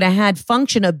wish I would have had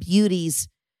Function of Beauty's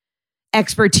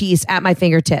expertise at my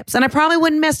fingertips, and I probably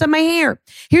wouldn't mess up my hair.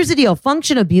 Here's the deal.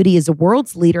 Function of Beauty is the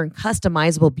world's leader in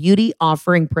customizable beauty,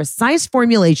 offering precise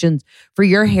formulations for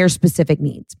your hair-specific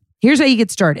needs. Here's how you get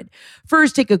started.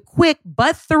 First, take a quick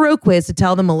but thorough quiz to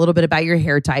tell them a little bit about your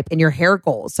hair type and your hair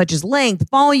goals, such as length,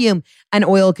 volume, and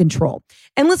oil control.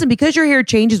 And listen, because your hair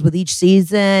changes with each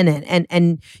season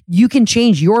and you can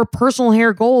change your personal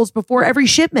hair goals before every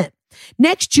shipment.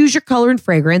 Next, choose your color and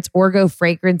fragrance, or go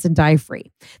fragrance and dye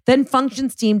free. Then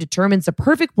Function's team determines the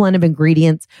perfect blend of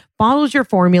ingredients, bottles your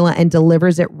formula, and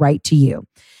delivers it right to you.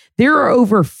 There are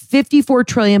over 54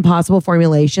 trillion possible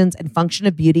formulations, and Function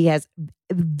of Beauty has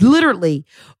literally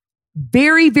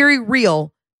very, very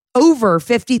real over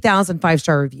 50,000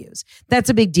 five-star reviews. That's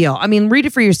a big deal. I mean, read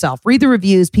it for yourself. Read the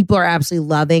reviews. People are absolutely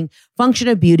loving Function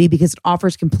of Beauty because it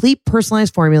offers complete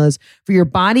personalized formulas for your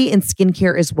body and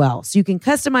skincare as well. So you can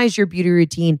customize your beauty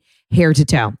routine hair to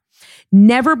toe.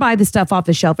 Never buy the stuff off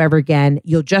the shelf ever again.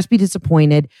 You'll just be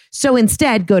disappointed. So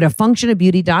instead, go to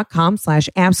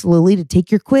functionofbeauty.com/absolutely to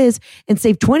take your quiz and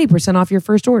save 20% off your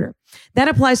first order. That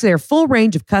applies to their full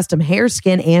range of custom hair,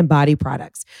 skin, and body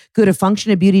products. Go to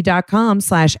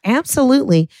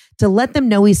functionofbeauty.com/absolutely to let them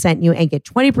know we sent you and get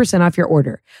 20% off your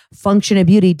order.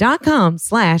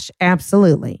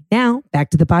 Functionofbeauty.com/absolutely. Now,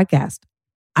 back to the podcast.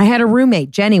 I had a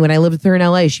roommate, Jenny, when I lived with her in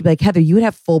LA. She'd be like, Heather, you would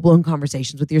have full-blown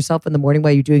conversations with yourself in the morning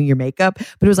while you're doing your makeup.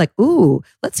 But it was like, ooh,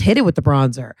 let's hit it with the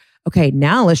bronzer. Okay,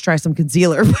 now let's try some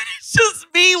concealer. But it's just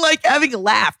me like having a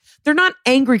laugh. They're not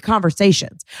angry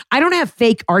conversations. I don't have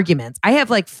fake arguments. I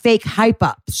have like fake hype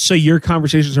ups. So your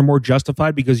conversations are more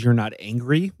justified because you're not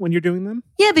angry when you're doing them?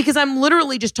 Yeah, because I'm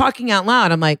literally just talking out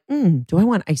loud. I'm like, do I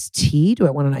want iced tea? Do I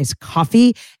want an iced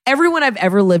coffee? Everyone I've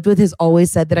ever lived with has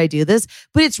always said that I do this,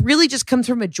 but it's really just comes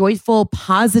from a joyful,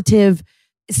 positive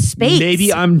space.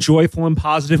 Maybe I'm joyful and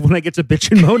positive when I get to bitch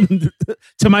and moan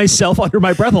to myself under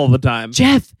my breath all the time.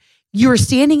 Jeff, you were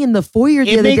standing in the foyer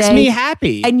the other day. It makes me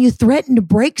happy. And you threatened to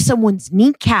break someone's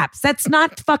kneecaps. That's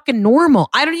not fucking normal.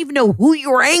 I don't even know who you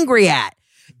were angry at.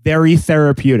 Very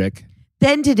therapeutic.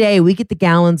 Then today we get the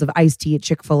gallons of iced tea at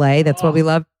Chick-fil-A. That's what we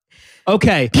love.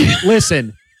 Okay,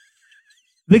 listen.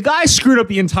 The guy screwed up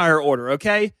the entire order,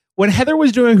 okay? When Heather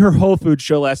was doing her Whole Foods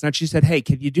show last night, she said, hey,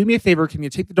 can you do me a favor? Can you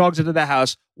take the dogs into the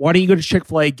house? Why don't you go to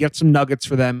Chick-fil-A, get some nuggets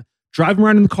for them? Drive them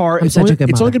around in the car. It's only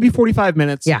going to be 45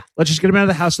 minutes. Yeah. Let's just get them out of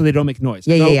the house so they don't make noise.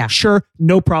 Yeah. Sure.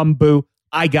 No problem. Boo.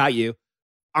 I got you.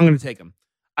 I'm going to take them.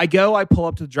 I pull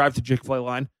up to the drive-thru Chick-fil-A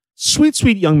line. Sweet,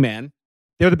 sweet young man.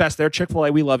 They're the best there.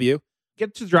 Chick-fil-A, we love you.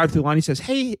 Get to the drive-thru line. He says,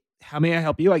 hey, how may I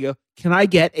help you? I go, can I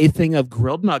get a thing of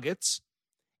grilled nuggets?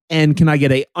 And can I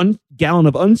get a gallon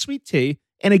of unsweet tea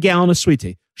and a gallon of sweet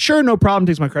tea? Sure, no problem.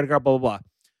 Takes my credit card, blah, blah, blah.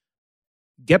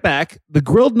 get back. The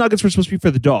grilled nuggets were supposed to be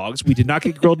for the dogs. We did not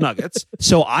get grilled nuggets.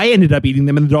 So I ended up eating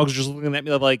them, and the dogs were just looking at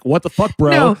me like, what the fuck,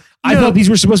 bro? No. I thought these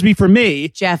were supposed to be for me.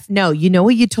 Jeff, no. You know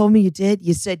what you told me you did?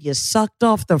 You said you sucked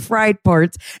off the fried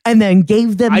parts and then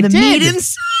gave them the meat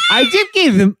inside. I did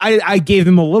give them. I gave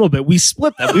them a little bit. We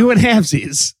split them. We went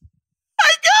halvesies.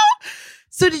 I know.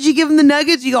 So did you give them the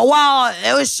nuggets? You go, wow,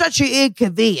 it was such an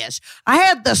inconvenience. I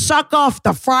had to suck off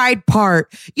the fried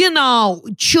part,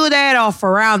 chew that off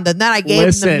around, and then I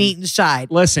gave them the meat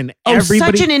inside. Listen,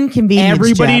 such an inconvenience.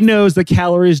 Everybody Jeff. knows the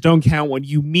calories don't count when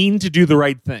you mean to do the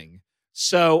right thing.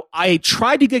 So I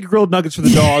tried to get grilled nuggets for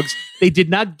the dogs. They did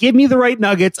not give me the right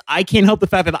nuggets. I can't help the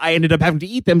fact that I ended up having to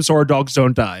eat them so our dogs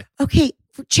don't die. Okay,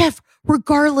 Jeff,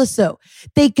 regardless though,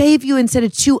 they gave you, instead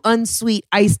of 2 unsweet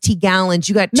iced tea gallons,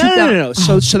 you got 2 No.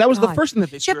 So that was the first thing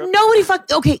that they Jeff, screwed up. nobody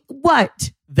fucked. Okay,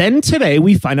 what? Then today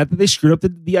we find out that they screwed up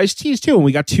the iced teas too, and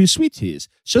we got 2 sweet teas.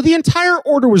 So the entire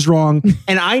order was wrong.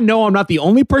 And I know I'm not the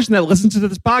only person that listens to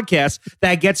this podcast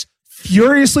that gets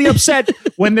furiously upset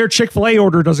when their Chick-fil-A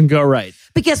order doesn't go right.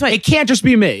 But guess what? It can't just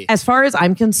be me. As far as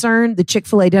I'm concerned, the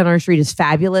Chick-fil-A down our street is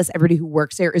fabulous. Everybody who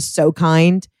works there is so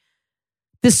kind.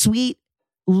 The sweet,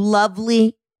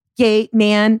 lovely gay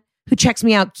man who checks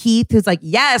me out, Keith, who's like,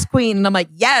 yes, queen. And I'm like,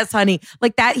 yes, honey.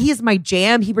 Like that, he is my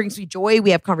jam. He brings me joy. We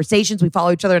have conversations. We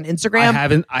follow each other on Instagram.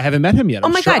 I haven't met him yet.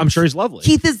 God. I'm sure he's lovely.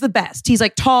 Keith is the best. He's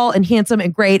like tall and handsome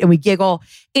and great, and we giggle.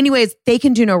 Anyways, they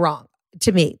can do no wrong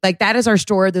to me. Like that is our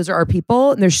store. Those are our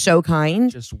people, and they're so kind.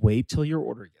 Just wait till your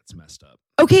order gets messed up.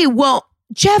 Okay, well,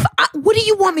 Jeff, what do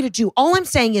you want me to do? All I'm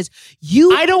saying is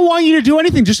I don't want you to do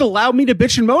anything. Just allow me to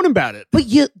bitch and moan about it. But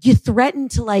you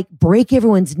threatened to like break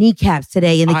everyone's kneecaps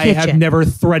today in the kitchen. I have never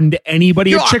threatened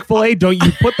anybody at Chick-fil-A. Don't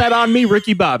you put that on me,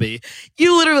 Ricky Bobby.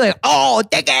 You literally like, oh,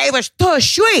 they gave us too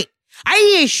sweet.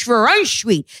 I asked for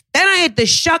unsweet. Then I had to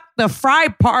shuck the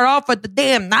fried part off of the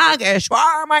damn nuggets.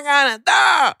 What am I gonna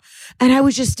do? And I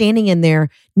was just standing in there.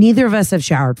 Neither of us have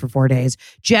showered for 4 days.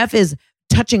 Jeff is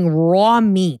touching raw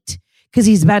meat because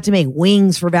he's about to make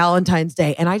wings for Valentine's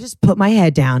Day. And I just put my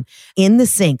head down in the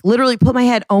sink, literally put my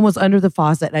head almost under the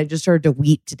faucet, and I just started to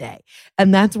weep today.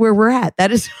 And that's where we're at.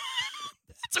 That's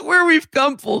where we've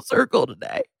come full circle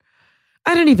today.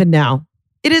 I don't even know.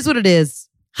 It is what it is.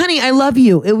 Honey, I love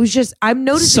you. It was just, I'm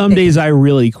noticing. Some days I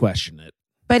really question it.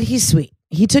 But he's sweet.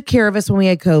 He took care of us when we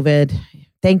had COVID.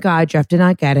 Thank God Jeff did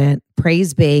not get it.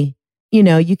 Praise be.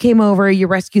 You came over, you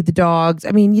rescued the dogs.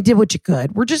 I mean, you did what you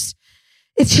could.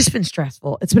 It's just been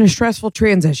stressful. It's been a stressful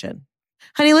transition.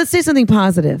 Honey, let's say something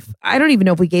positive. I don't even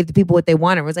know if we gave the people what they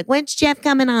wanted. It was like, when's Jeff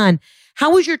coming on?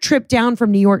 How was your trip down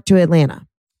from New York to Atlanta?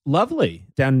 Lovely.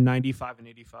 Down 95 and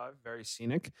 85. Very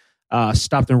scenic.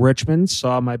 Stopped in Richmond,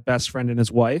 saw my best friend and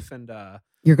his wife, and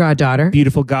your goddaughter,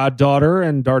 beautiful goddaughter,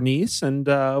 and our niece, and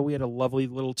we had a lovely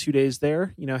little 2 days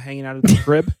there, hanging out at the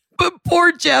crib. But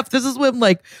poor Jeff, this is when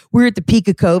we're at the peak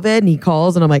of COVID, and he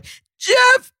calls, and I'm like,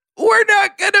 Jeff, we're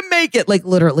not gonna make it. Like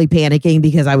literally panicking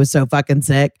because I was so fucking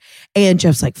sick. And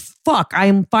Jeff's like, fuck, I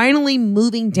am finally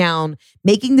moving down,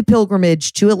 making the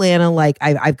pilgrimage to Atlanta. Like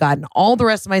I've gotten all the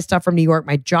rest of my stuff from New York.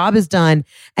 My job is done.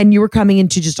 And you were coming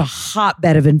into just a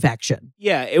hotbed of infection.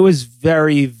 Yeah, it was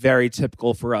very, very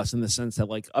typical for us in the sense that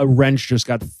like a wrench just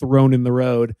got thrown in the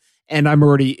road. And I'm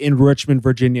already in Richmond,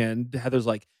 Virginia. And Heather's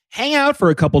like, hang out for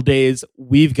a couple days.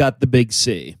 We've got the big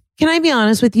C. Can I be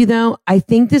honest with you though? I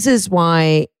think this is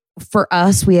why for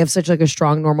us, we have such like a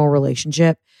strong, normal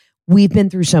relationship. We've been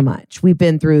through so much. We've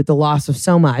been through the loss of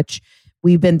so much.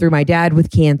 We've been through my dad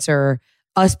with cancer,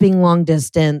 us being long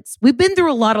distance. We've been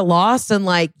through a lot of loss, and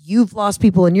like you've lost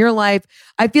people in your life.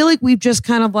 I feel like we've just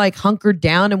kind of like hunkered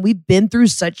down, and we've been through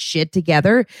such shit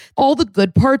together. All the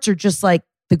good parts are just like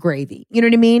the gravy. You know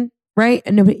what I mean? Right?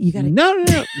 And nobody, you got to No.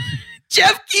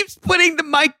 Jeff keeps putting the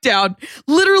mic down,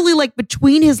 literally like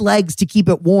between his legs to keep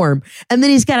it warm. And then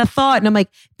he's got a thought. And I'm like,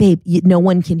 babe, no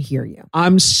one can hear you.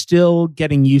 I'm still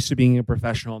getting used to being a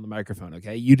professional on the microphone.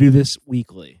 Okay. You do this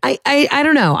weekly. I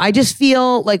don't know. I just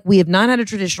feel like we have not had a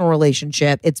traditional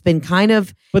relationship. It's been kind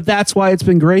of. But that's why it's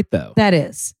been great though. That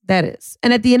is.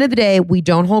 And at the end of the day, we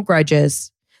don't hold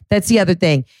grudges. That's the other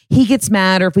thing. He gets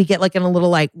mad, or if we get like in a little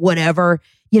like whatever,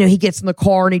 he gets in the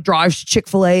car and he drives to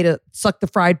Chick-fil-A to suck the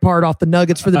fried part off the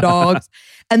nuggets for the dogs.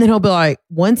 And then he'll be like,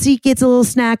 once he gets a little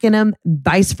snack in him,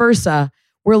 vice versa,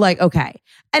 we're like, okay.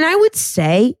 And I would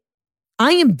say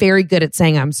I am very good at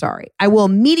saying I'm sorry. I will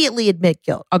immediately admit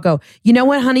guilt. I'll go, you know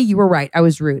what, honey, you were right. I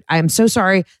was rude. I am so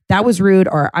sorry. That was rude.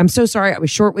 Or I'm so sorry. I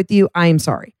was short with you. I am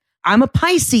sorry. I'm a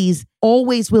Pisces,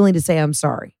 always willing to say I'm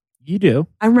sorry. You do.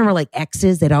 I remember like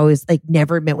exes that always like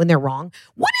never admit when they're wrong.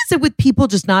 What is it with people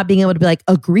just not being able to be like,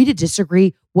 agree to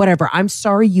disagree, whatever. I'm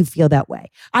sorry you feel that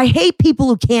way. I hate people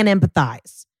who can't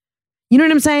empathize. You know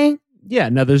what I'm saying? Yeah,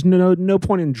 no, there's no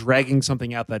point in dragging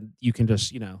something out that you can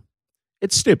just,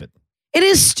 it's stupid. It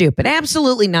is stupid.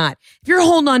 Absolutely not. If you're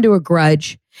holding on to a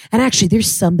grudge, and actually there's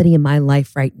somebody in my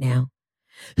life right now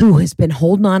who has been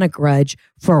holding on a grudge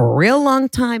for a real long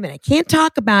time, and I can't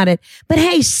talk about it. But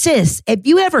hey, sis, if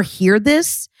you ever hear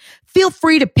this, feel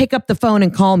free to pick up the phone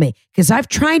and call me, because I've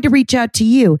tried to reach out to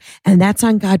you, and that's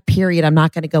on God, period. I'm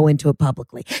not going to go into it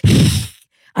publicly.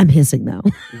 I'm hissing though.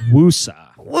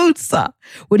 Woosa. Woosa.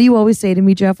 What do you always say to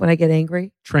me, Jeff, when I get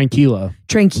angry? Tranquilo.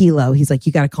 Tranquilo. He's like,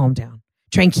 you got to calm down.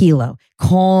 Tranquilo.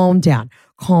 Calm down.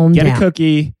 Calm down. Get a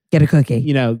cookie. Get a cookie.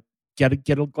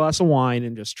 Get a glass of wine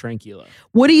and just tranquilo.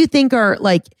 What do you think are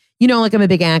like I'm a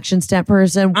big action step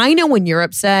person. I know when you're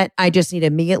upset, I just need to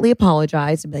immediately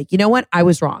apologize and be like, you know what? I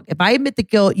was wrong. If I admit the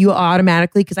guilt, you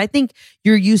automatically, because I think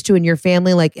you're used to in your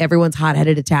family, like everyone's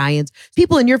hot-headed Italians.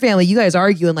 People in your family, you guys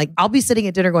argue, and like I'll be sitting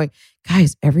at dinner going,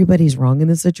 guys, everybody's wrong in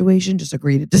this situation. Just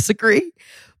agree to disagree.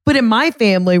 But in my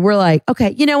family, we're like,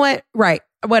 okay, you know what? Right.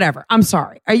 Whatever. I'm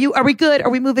sorry. Are we good? Are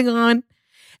we moving on?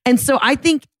 And so I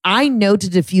think I know to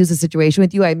diffuse a situation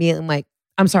with you. I immediately am like,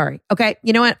 I'm sorry. Okay.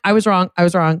 You know what? I was wrong.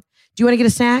 Do you want to get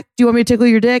a snack? Do you want me to tickle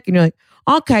your dick? And you're like,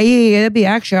 okay, yeah, that'd be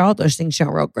actually all those things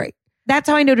sound real great. That's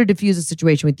how I know to diffuse a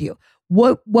situation with you.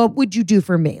 What would you do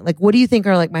for me? Like, what do you think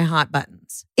are like my hot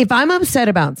buttons? If I'm upset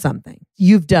about something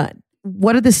you've done,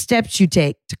 what are the steps you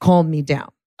take to calm me down?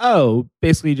 Oh,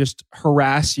 basically just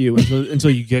harass you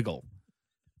until you giggle.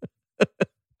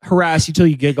 Harass you till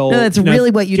you giggle. No, that's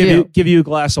really what you do. Give you a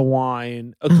glass of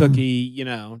wine, a cookie,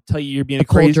 tell you you're being a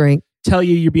cold crazy drink. Tell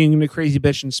you you're being a crazy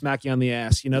bitch and smack you on the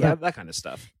ass. That kind of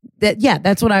stuff.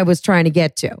 That's what I was trying to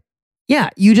get to.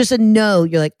 Yeah, you just know.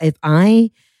 You're like, if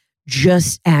I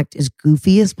just act as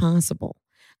goofy as possible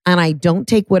and I don't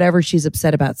take whatever she's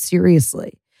upset about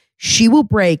seriously, she will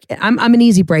break. I'm an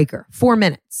easy breaker. 4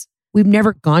 minutes. We've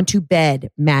never gone to bed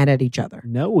mad at each other.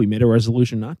 No, we made a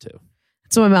resolution not to.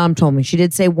 That's what my mom told me. She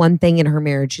did say one thing in her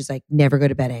marriage. She's like, never go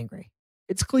to bed angry.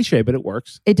 It's cliche, but it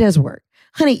works. It does work.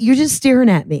 Honey, you're just staring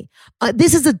at me.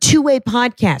 This is a two-way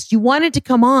podcast. You wanted to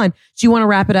come on. So you want to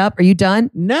wrap it up? Are you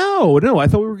done? No. I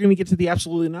thought we were going to get to the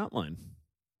absolutely not line.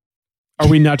 Are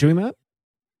we not doing that?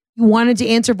 You wanted to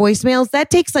answer voicemails? That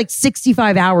takes like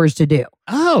 65 hours to do.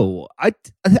 Oh, I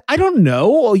don't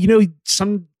know.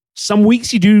 Some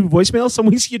weeks you do voicemails, some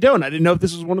weeks you don't. I didn't know if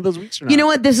this was one of those weeks or not. You know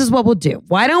what? This is what we'll do.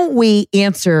 Why don't we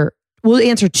answer... We'll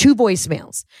answer 2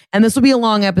 voicemails, and this will be a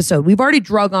long episode. We've already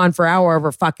drug on for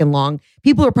however fucking long.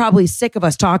 People are probably sick of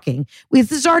us talking.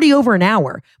 This is already over an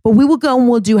hour, but we will go and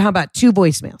we'll do, how about 2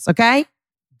 voicemails, okay?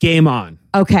 Game on.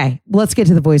 Okay, let's get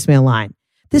to the voicemail line.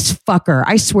 This fucker,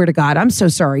 I swear to God, I'm so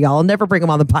sorry, y'all. I'll never bring him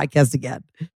on the podcast again.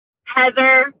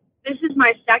 Heather, this is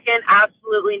my second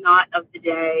absolutely not of the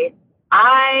day.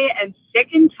 I am sick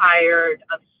and tired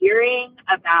of hearing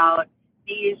about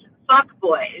these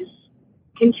fuckboys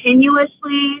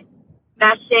continuously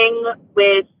messing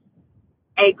with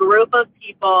a group of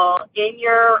people in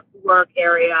your work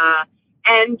area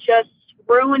and just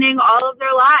ruining all of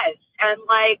their lives and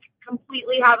like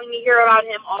completely having to hear about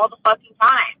him all the fucking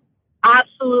time.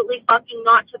 Absolutely fucking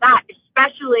not to that,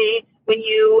 especially when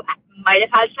you might have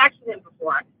had sex with him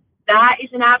before. That is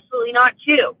an absolutely not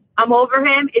too. I'm over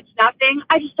him. It's nothing.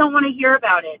 I just don't want to hear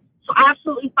about it. So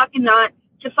absolutely fucking not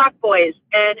to fuckboys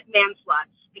and man sluts,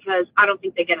 because I don't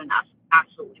think they get enough.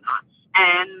 Absolutely not.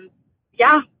 And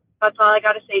yeah, that's all I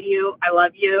got to say to you. I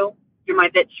love you. You're my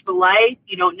bitch for life.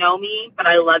 You don't know me, but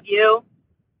I love you.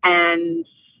 And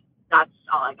that's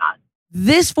all I got.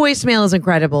 This voicemail is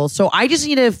incredible. So I just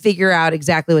need to figure out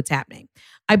exactly what's happening.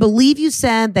 I believe you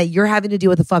said that you're having to deal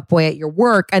with a fuckboy at your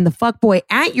work, and the fuckboy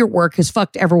at your work has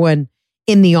fucked everyone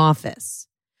in the office.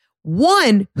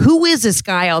 1, who is this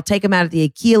guy? I'll take him out of the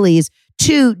Achilles.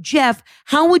 2, Jeff,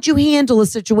 how would you handle a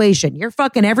situation? You're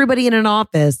fucking everybody in an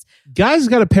office. Guys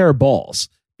got a pair of balls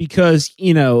because,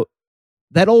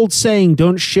 that old saying,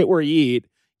 don't shit where you eat.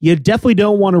 You definitely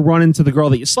don't want to run into the girl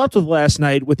that you slept with last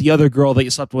night with the other girl that you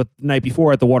slept with the night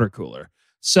before at the water cooler.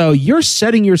 So you're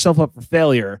setting yourself up for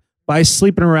failure by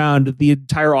sleeping around the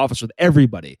entire office with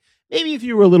everybody. Maybe if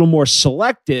you were a little more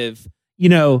selective,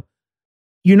 you're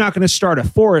not going to start a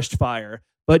forest fire,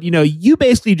 but, you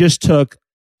basically just took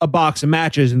a box of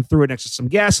matches and threw it next to some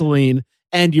gasoline,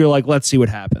 and you're like, let's see what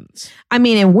happens. I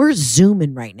mean, and we're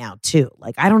Zooming right now too.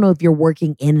 Like, I don't know if you're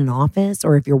working in an office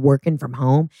or if you're working from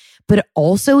home, but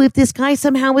also if this guy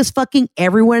somehow is fucking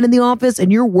everyone in the office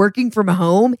and you're working from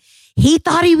home, he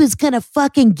thought he was going to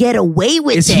fucking get away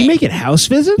with it. Is he making house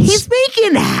visits? He's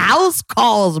making house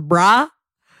calls, bruh.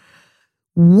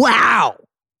 Wow.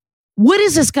 What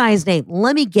is this guy's name?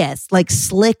 Let me guess. Like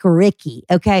Slick Ricky.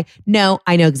 Okay. No,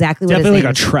 I know exactly what Definitely his name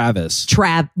like a is.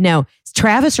 Travis. No,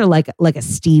 Travis or like a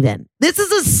Steven. This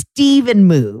is a Steven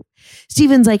move.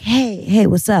 Steven's like, hey,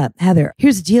 what's up, Heather?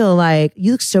 Here's the deal. Like,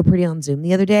 you look so pretty on Zoom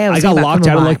the other day. I got locked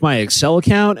out of like my Excel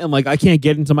account and like I can't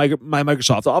get into my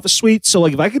Microsoft Office suite. So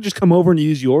like if I could just come over and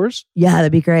use yours. Yeah,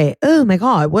 that'd be great. Oh my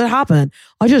God, what happened?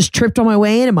 I just tripped on my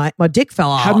way in and my dick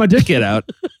fell out. How'd my dick get out?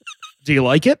 Do you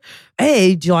like it?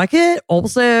 Hey, do you like it?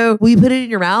 Also, will you put it in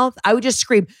your mouth? I would just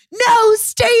scream, no,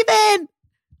 Steven!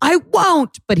 I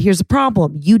won't. But here's the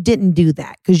problem. You didn't do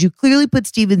that because you clearly put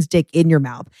Steven's dick in your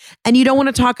mouth and you don't want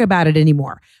to talk about it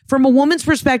anymore. From a woman's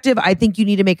perspective, I think you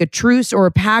need to make a truce or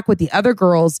a pact with the other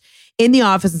girls in the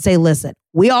office and say, listen,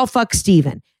 we all fuck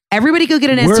Steven. Everybody go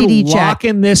get an STD check. We're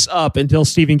locking this up until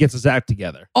Steven gets his act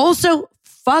together. Also,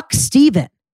 fuck Steven.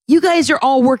 You guys are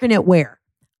all working at where?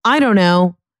 I don't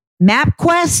know.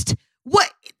 MapQuest?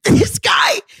 What? This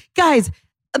guys,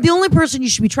 the only person you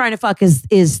should be trying to fuck is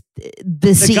the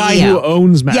CEO. The guy who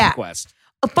owns MapQuest.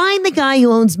 Yeah. Find the guy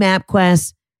who owns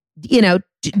MapQuest,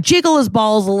 jiggle his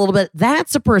balls a little bit.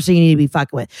 That's the person you need to be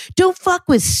fucking with. Don't fuck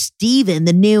with Steven,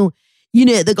 the new,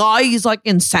 the guy who's like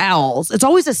in sales. It's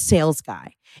always a sales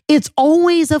guy. It's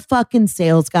always a fucking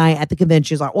sales guy at the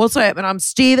convention. He's like, what's up? And I'm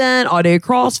Steven. I do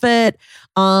CrossFit.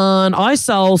 I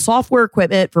sell software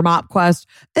equipment for MapQuest.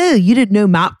 Oh, you didn't know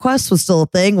MapQuest was still a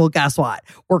thing? Well, guess what?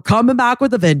 We're coming back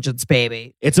with a vengeance,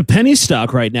 baby. It's a penny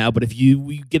stock right now, but if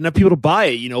you get enough people to buy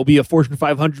it, it'll be a Fortune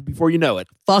 500 before you know it.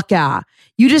 Fuck yeah.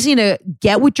 You just need to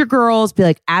get with your girls, be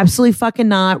like, absolutely fucking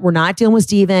not. We're not dealing with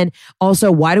Steven.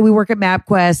 Also, why do we work at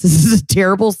MapQuest? This is a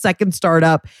terrible second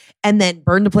startup. And then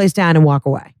burn the place down and walk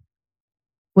away.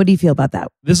 What do you feel about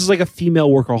that? This is like a female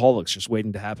workaholics just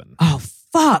waiting to happen. Oh,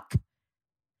 fuck.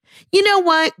 You know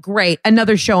what? Great.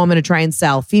 Another show I'm going to try and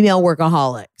sell. Female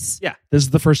workaholics. Yeah. This is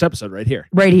the first episode right here.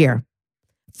 Right here.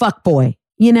 Fuck boy.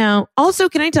 Also,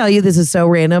 can I tell you, this is so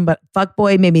random, but fuck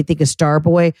boy made me think of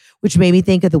Starboy, which made me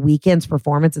think of The Weeknd's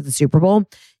performance at the Super Bowl.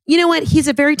 You know what? He's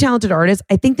a very talented artist.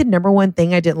 I think the number one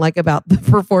thing I didn't like about the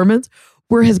performance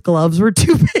were his gloves were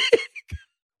too big.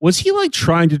 Was he like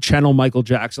trying to channel Michael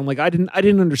Jackson? Like I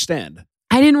didn't understand.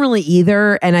 I didn't really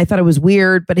either. And I thought it was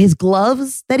weird, but his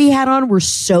gloves that he had on were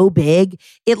so big.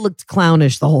 It looked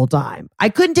clownish the whole time. I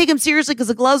couldn't take him seriously because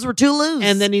the gloves were too loose.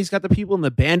 And then he's got the people in the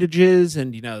bandages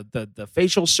and, the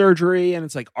facial surgery. And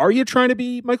it's like, are you trying to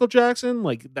be Michael Jackson?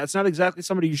 Like, that's not exactly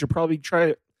somebody you should probably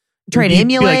try to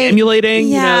emulate. Like emulating.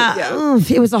 Yeah. Oof,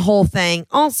 it was a whole thing.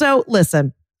 Also,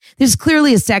 listen, this is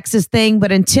clearly a sexist thing,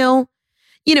 but until,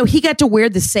 he got to wear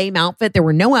the same outfit, there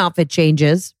were no outfit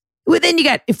changes. Well, then you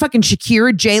got fucking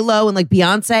Shakira, J-Lo, and like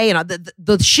Beyonce and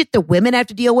the shit that women have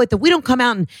to deal with. That we don't come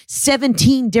out in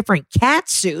 17 different cat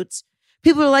suits.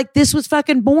 People are like, this was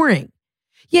fucking boring.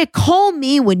 Yeah, call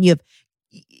me when you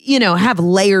have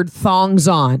layered thongs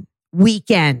on.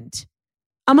 Weekend.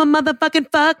 I'm a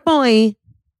motherfucking fuck boy.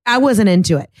 I wasn't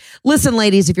into it. Listen,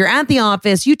 ladies, if you're at the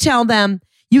office, you tell them,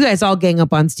 you guys all gang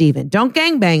up on Steven. Don't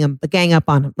gang bang him, but gang up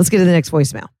on him. Let's get to the next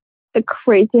voicemail. The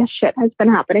craziest shit has been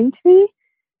happening to me.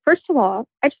 First of all,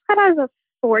 I just got out of a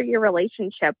 4-year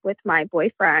relationship with my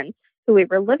boyfriend who we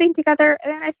were living together,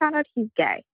 and then I found out he's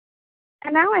gay.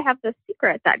 And now I have this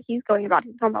secret that he's going about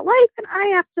his normal life, and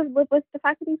I have to live with the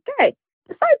fact that he's gay.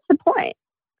 Besides the point,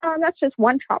 that's just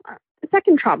one trauma. The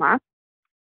second trauma,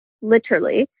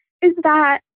 literally, is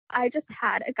that I just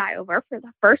had a guy over for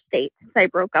the first date since I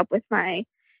broke up with my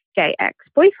gay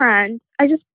ex-boyfriend. I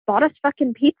just bought us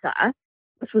fucking pizza,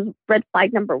 which was red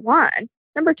flag number 1.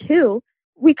 Number 2,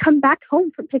 we come back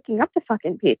home from picking up the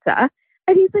fucking pizza,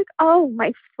 and he's like, oh,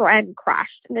 my friend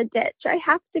crashed in a ditch. I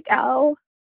have to go.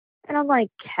 And I'm like,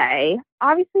 okay.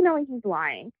 Obviously knowing he's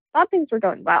lying. Thought things were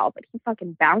going well, but he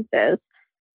fucking bounces.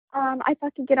 I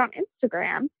fucking get on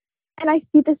Instagram, and I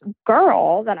see this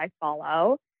girl that I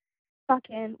follow.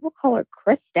 Fucking, we'll call her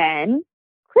Kristen.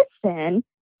 Kristen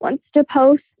wants to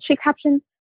post, she captions,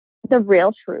 the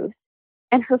real truth.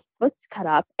 And her foot's cut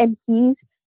up, and he's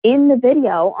in the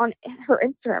video on her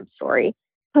Instagram story,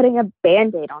 putting a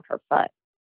Band-Aid on her foot.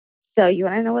 So you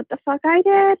want to know what the fuck I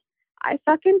did? I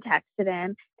fucking texted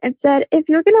him and said, if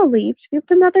you're going to leave to be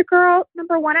with another girl,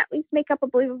 number 1, at least make up a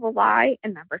believable lie.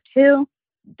 And number 2,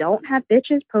 don't have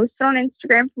bitches posted on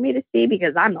Instagram for me to see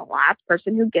because I'm the last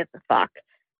person who gives a fuck.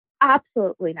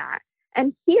 Absolutely not.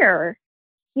 And here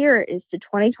is to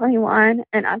 2021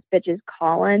 and us bitches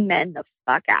calling men the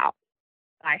fuck out.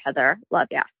 Bye, Heather. Love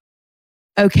ya.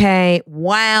 Okay.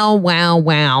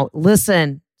 Wow.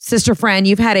 Listen, sister friend,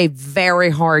 you've had a very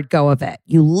hard go of it.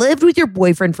 You lived with your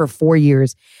boyfriend for 4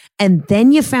 years and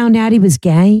then you found out he was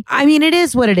gay. I mean, it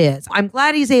is what it is. I'm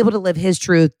glad he's able to live his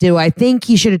truth. Do I think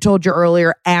he should have told you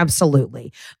earlier?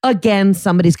 Absolutely. Again,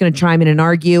 somebody's going to chime in and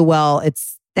argue, well,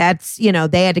 that's,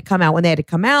 they had to come out when they had to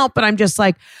come out. But I'm just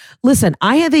like, listen,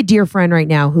 I have a dear friend right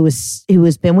now who has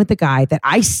been with the guy that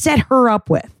I set her up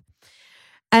with.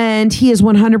 And he is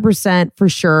 100% for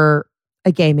sure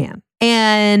a gay man.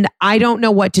 And I don't know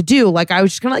what to do. Like, I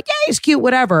was just kind of like, yeah, he's cute,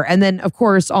 whatever. And then, of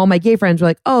course, all my gay friends were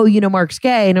like, oh, Mark's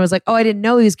gay. And I was like, oh, I didn't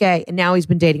know he was gay. And now he's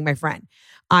been dating my friend.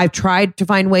 I've tried to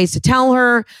find ways to tell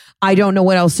her. I don't know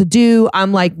what else to do.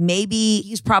 I'm like, maybe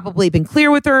he's probably been clear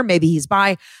with her. Maybe he's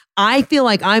bi. I feel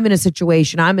like I'm in a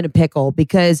situation, I'm in a pickle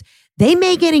because they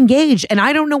may get engaged and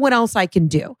I don't know what else I can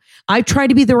do. I've tried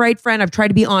to be the right friend. I've tried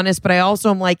to be honest, but I also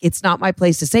am like, it's not my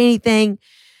place to say anything.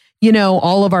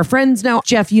 All of our friends know.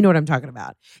 Jeff, you know what I'm talking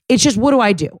about. It's just, what do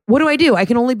I do? What do I do? I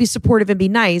can only be supportive and be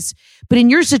nice. But in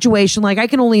your situation, like, I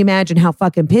can only imagine how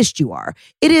fucking pissed you are.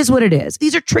 It is what it is.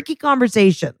 These are tricky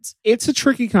conversations. It's a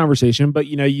tricky conversation, but,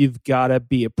 you've got to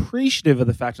be appreciative of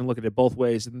the fact and look at it both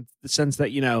ways in the sense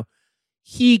that,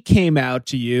 he came out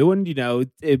to you and,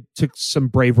 it took some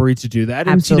bravery to do that.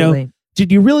 And, Absolutely.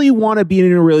 Did you really want to be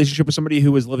in a relationship with somebody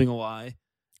who was living a lie?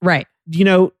 Right.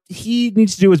 He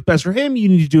needs to do what's best for him. You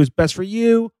need to do what's best for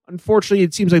you. Unfortunately,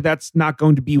 it seems like that's not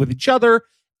going to be with each other.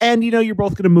 And, you're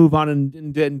both going to move on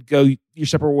and go your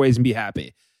separate ways and be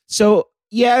happy. So,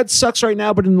 yeah, it sucks right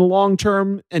now, but in the long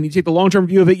term, and you take the long-term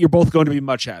view of it, you're both going to be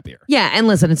much happier. Yeah. And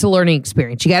listen, it's a learning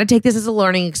experience. You got to take this as a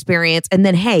learning experience. And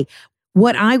then, hey,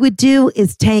 what I would do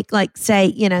is take, like, say,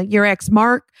 your ex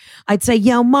Mark. I'd say,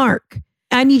 yo, Mark,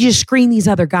 I need you to screen these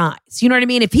other guys. You know what I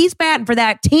mean? If he's batting for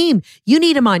that team, you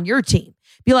need him on your team.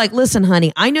 Be like, listen,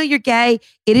 honey, I know you're gay.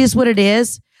 It is what it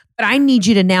is, but I need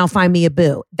you to now find me a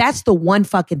boo. That's the one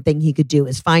fucking thing he could do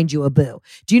is find you a boo.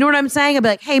 Do you know what I'm saying? I'd be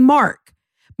like, hey, Mark,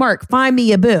 find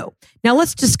me a boo. Now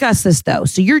let's discuss this though.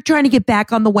 So you're trying to get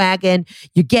back on the wagon.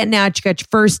 You're getting out. You got your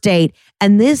first date.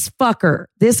 And this fucker,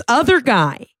 this other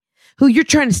guy, who you're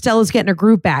trying to tell is getting a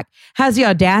group back, has the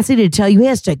audacity to tell you he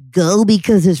has to go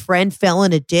because his friend fell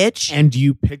in a ditch. And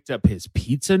you picked up his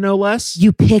pizza, no less?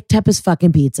 You picked up his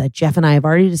fucking pizza. Jeff and I have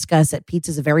already discussed that pizza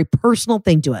is a very personal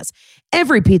thing to us.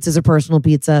 Every pizza is a personal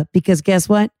pizza because guess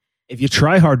what? If you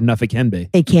try hard enough, it can be.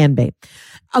 It can be.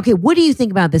 Okay, what do you think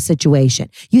about this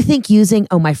situation? You think using,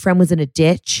 my friend was in a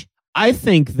ditch? I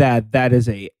think that is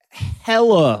a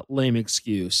hella lame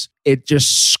excuse. It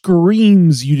just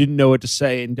screams you didn't know what to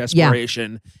say in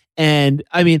desperation. Yeah. And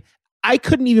I mean, I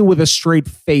couldn't even with a straight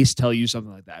face tell you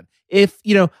something like that. If,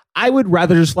 I would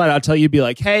rather just flat out tell you, be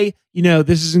like, hey,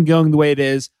 this isn't going the way it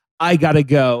is. I gotta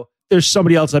go. There's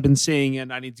somebody else I've been seeing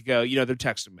and I need to go. They're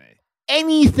texting me.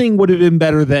 Anything would have been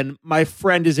better than my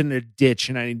friend is in a ditch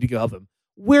and I need to go help him.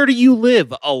 Where do you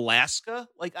live? Alaska?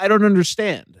 Like, I don't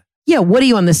understand. Yeah, what are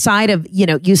you on the side of,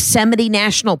 Yosemite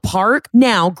National Park?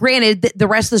 Now, granted, the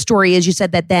rest of the story is you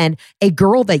said that then a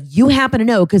girl that you happen to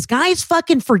know, because guys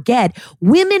fucking forget,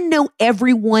 women know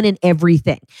everyone and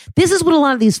everything. This is what a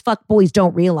lot of these fuck boys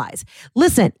don't realize.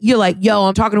 Listen, you're like, yo,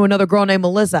 I'm talking to another girl named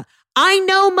Melissa. I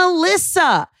know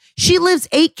Melissa. She lives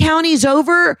 8 counties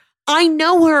over. I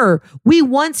know her. We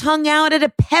once hung out at a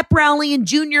pep rally in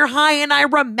junior high and I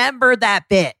remember that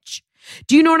bitch.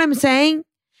 Do you know what I'm saying?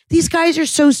 These guys are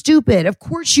so stupid. Of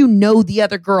course, you know the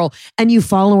other girl and you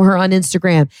follow her on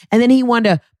Instagram. And then he wanted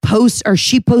to post, or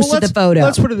she posted the photo.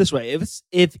 Let's put it this way.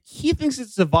 If he thinks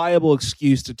it's a viable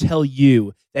excuse to tell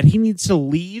you that he needs to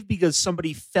leave because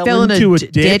somebody fell into a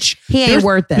ditch, he ain't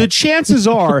worth it. The chances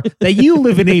are that you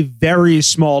live in a very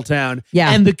small town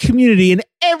and the community and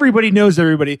everybody knows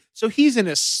everybody. So he's an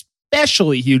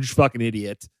especially huge fucking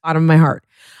idiot. Bottom of my heart.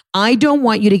 I don't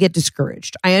want you to get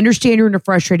discouraged. I understand you're in a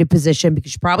frustrated position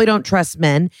because you probably don't trust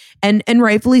men. And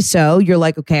rightfully so. You're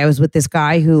like, okay, I was with this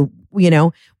guy who,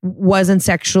 wasn't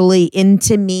sexually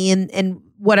into me in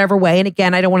whatever way. And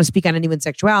again, I don't want to speak on anyone's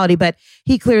sexuality, but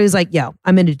he clearly is like, yo,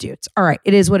 I'm into dudes. All right,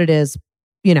 it is what it is,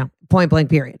 point blank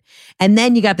period. And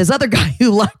then you got this other guy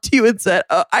who lied to you and said,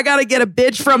 oh, I got to get a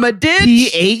bitch from a ditch. He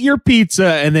ate your pizza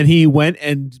and then he went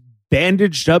and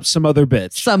bandaged up some other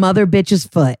bitch. Some other bitch's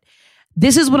foot.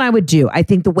 This is what I would do. I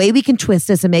think the way we can twist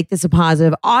this and make this a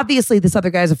positive, obviously this other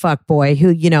guy's a fuck boy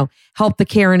who, helped the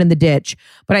Karen in the ditch.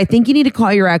 But I think you need to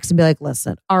call your ex and be like,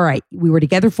 listen, all right, we were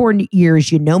together 4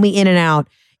 years. You know me in and out.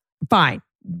 Fine.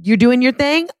 You're doing your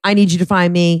thing. I need you to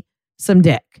find me some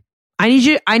dick. I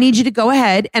need you to go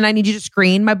ahead and I need you to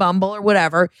screen my Bumble or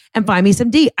whatever and find me some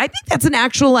D. I think that's an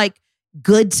actual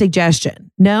good suggestion.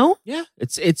 No? Yeah.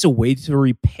 It's a way to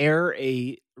repair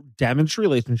a damaged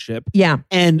relationship. Yeah.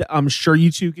 And I'm sure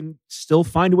you two can still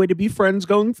find a way to be friends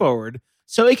going forward.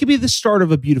 So it could be the start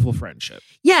of a beautiful friendship.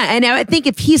 Yeah. And I think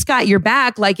if he's got your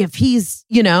back, like if he's,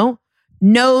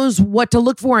 knows what to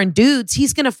look for in dudes,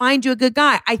 he's going to find you a good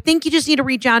guy. I think you just need to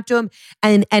reach out to him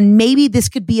and maybe this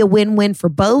could be a win-win for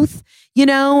both.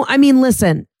 I mean,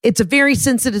 listen, it's a very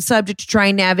sensitive subject to try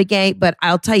and navigate, but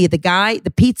I'll tell you, the guy,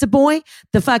 the pizza boy,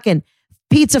 the fucking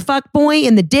pizza fuck boy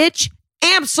in the ditch,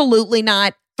 absolutely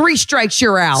not. 3 strikes,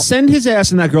 you're out. Send his ass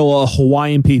and that girl a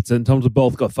Hawaiian pizza and tell them to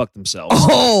both go fuck themselves.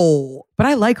 Oh, but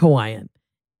I like Hawaiian.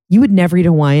 You would never eat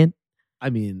Hawaiian? I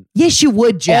mean, yes, you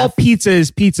would, Jeff. All pizza is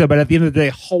pizza, but at the end of the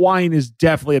day, Hawaiian is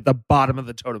definitely at the bottom of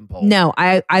the totem pole. No,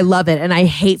 I love it. And I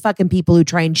hate fucking people who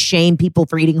try and shame people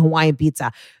for eating Hawaiian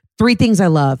pizza. 3 things I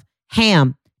love: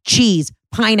 ham, cheese,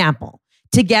 pineapple.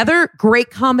 Together,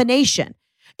 great combination.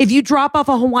 If you drop off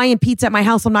a Hawaiian pizza at my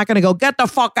house, I'm not going to go, get the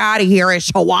fuck out of here. It's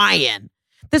Hawaiian.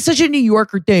 That's such a New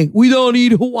Yorker thing. We don't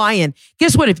eat Hawaiian.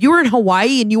 Guess what? If you were in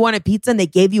Hawaii and you wanted pizza and they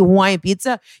gave you Hawaiian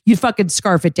pizza, you'd fucking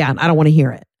scarf it down. I don't want to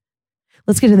hear it.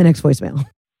 Let's get to the next voicemail.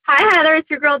 Hi, Heather. It's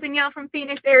your girl, Danielle from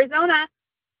Phoenix, Arizona.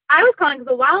 I was calling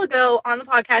because a while ago on the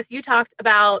podcast, you talked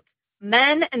about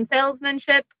men and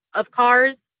salesmanship of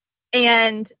cars,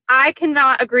 and I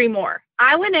cannot agree more.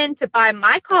 I went in to buy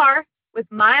my car with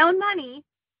my own money,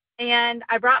 and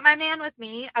I brought my man with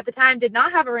me. At the time, did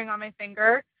not have a ring on my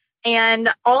finger, and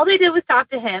all they did was talk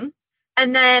to him.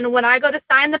 And then when I go to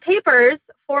sign the papers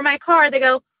for my car, they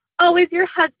go, oh, is your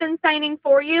husband signing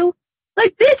for you?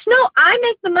 Like, bitch, no, I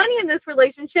make the money in this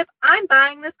relationship. I'm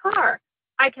buying this car.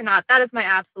 I cannot. That is my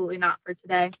absolutely not for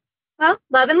today. Well,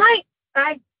 love and light.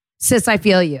 Bye. Sis, I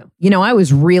feel you. I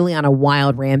was really on a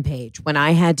wild rampage when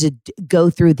I had to go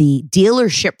through the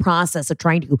dealership process of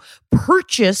trying to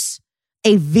purchase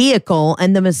a vehicle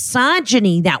and the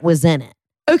misogyny that was in it.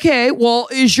 Okay, well,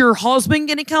 is your husband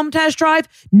going to come test drive?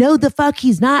 No, the fuck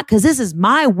he's not, because this is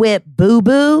my whip,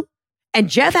 boo-boo. And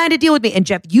Jeff had to deal with me. And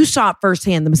Jeff, you saw it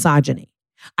firsthand, the misogyny.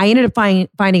 I ended up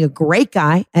finding a great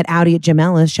guy at Audi at Jim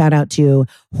Ellis. Shout out to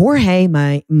Jorge,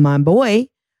 my boy.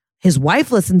 His wife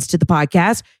listens to the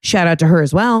podcast. Shout out to her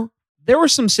as well. There were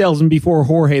some salesmen before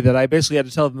Jorge that I basically had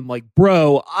to tell them, like,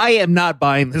 bro, I am not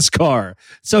buying this car.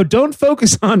 So don't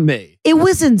focus on me. It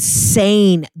was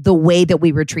insane the way that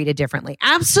we were treated differently.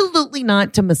 Absolutely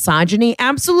not to misogyny.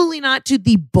 Absolutely not to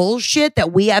the bullshit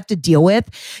that we have to deal with.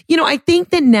 I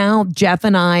think that now Jeff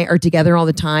and I are together all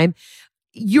the time.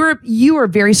 You are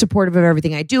very supportive of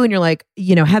everything I do. And you're like,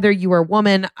 Heather, you are a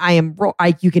woman.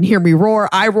 You can hear me roar.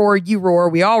 I roar, you roar,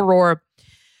 we all roar.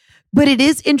 But it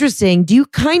is interesting. Do you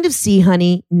kind of see,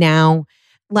 honey, now,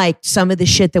 like some of the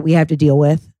shit that we have to deal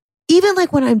with? Even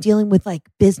like when I'm dealing with like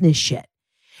business shit.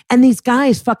 And these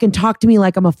guys fucking talk to me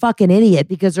like I'm a fucking idiot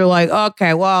because they're like,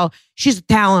 okay, well, she's a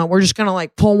talent. We're just going to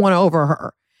like pull one over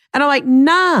her. And I'm like,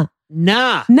 nah.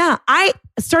 I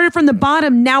started from the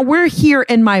bottom. Now we're here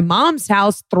in my mom's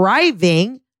house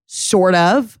thriving, sort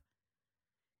of.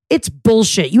 It's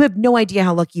bullshit. You have no idea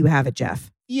how lucky you have it, Jeff.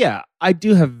 Yeah, I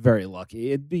do have very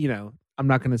lucky. I'm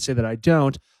not going to say that I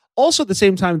don't. Also, at the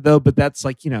same time, though, but that's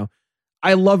like,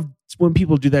 I love when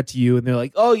people do that to you and they're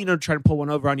like, oh, trying to pull one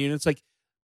over on you. And it's like,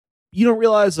 you don't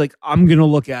realize, like, I'm going to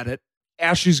look at it.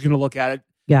 Ashley's going to look at it.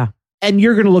 Yeah. And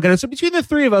you're going to look at it. So between the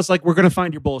 3 of us, like, we're going to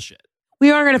find your bullshit.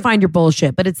 We are going to find your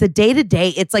bullshit, but it's the day-to-day.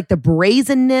 It's like the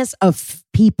brazenness of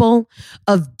people,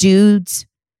 of dudes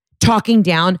talking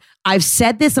down. I've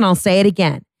said this and I'll say it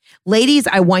again. Ladies,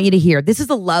 I want you to hear. This is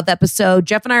a love episode.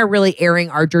 Jeff and I are really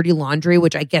airing our dirty laundry,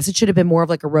 which I guess it should have been more of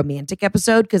like a romantic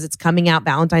episode because it's coming out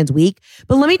Valentine's week.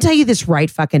 But let me tell you this right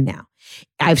fucking now.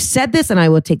 I've said this and I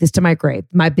will take this to my grave.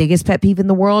 My biggest pet peeve in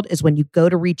the world is when you go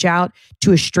to reach out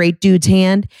to a straight dude's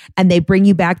hand and they bring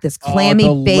you back this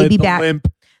clammy baby back.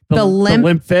 The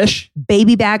limp fish.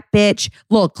 Baby back bitch,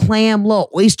 little clam,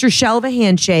 little oyster shell of a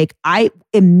handshake. I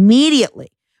immediately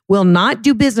will not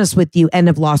do business with you and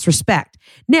have lost respect.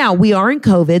 Now, we are in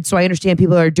COVID, so I understand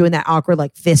people are doing that awkward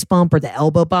like fist bump or the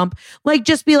elbow bump. Like,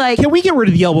 just be like, can we get rid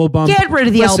of the elbow bump? Get rid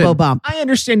of the elbow bump. I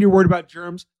understand you're worried about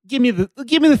germs. Give me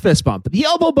the fist bump. The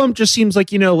elbow bump just seems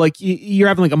like, like you're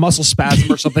having like a muscle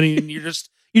spasm or something and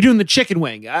you're doing the chicken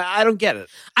wing. I don't get it.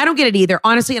 I don't get it either,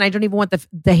 honestly, and I don't even want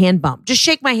the hand bump. Just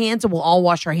shake my hands and we'll all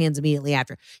wash our hands immediately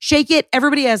after. Shake it.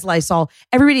 Everybody has Lysol.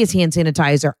 Everybody has hand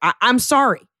sanitizer. I'm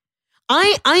sorry.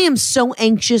 I am so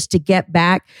anxious to get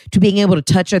back to being able to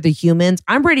touch other humans.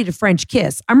 I'm ready to French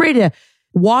kiss. I'm ready to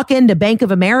walk into Bank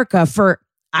of America for,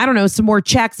 I don't know, some more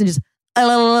checks and just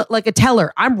like a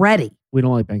teller. I'm ready. We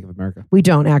don't like Bank of America. We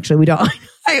don't, actually. We don't.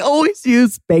 I always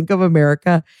use Bank of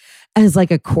America as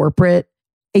like a corporate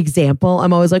example.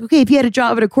 I'm always like, okay, if you had a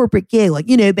job at a corporate gig, like,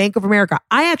 Bank of America.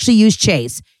 I actually use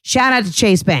Chase. Shout out to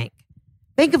Chase Bank.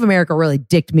 Bank of America really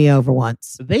dicked me over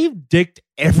once. They've dicked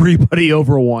everybody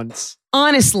over once.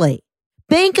 Honestly,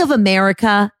 Bank of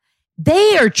America,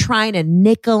 they are trying to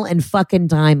nickel and fucking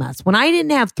dime us. When I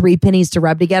didn't have 3 pennies to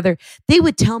rub together, they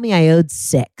would tell me I owed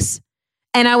 6.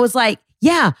 And I was like,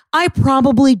 yeah, I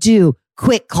probably do.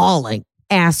 Quit calling,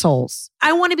 assholes.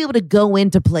 I want to be able to go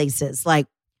into places like,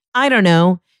 I don't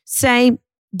know, say,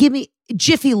 give me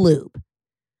Jiffy Lube.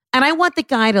 And I want the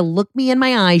guy to look me in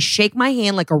my eyes, shake my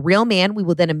hand like a real man. We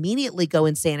will then immediately go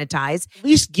and sanitize. At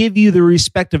least give you the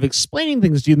respect of explaining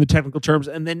things to you in the technical terms.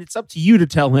 And then it's up to you to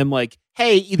tell him like,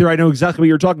 hey, either I know exactly what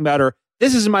you're talking about or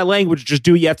this isn't my language. Just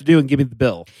do what you have to do and give me the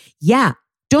bill. Yeah.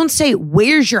 Don't say,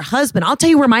 where's your husband? I'll tell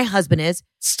you where my husband is.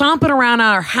 Stomping around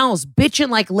our house, bitching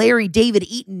like Larry David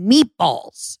eating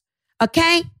meatballs.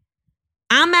 Okay?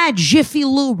 I'm at Jiffy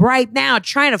Lube right now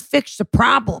trying to fix the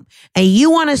problem. And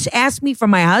you want to ask me for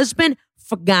my husband?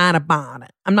 Forgot about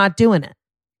it. I'm not doing it.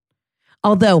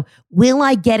 Although, will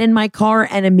I get in my car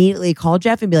and immediately call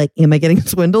Jeff and be like, am I getting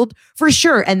swindled? For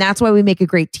sure. And that's why we make a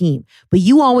great team. But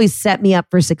you always set me up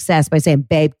for success by saying,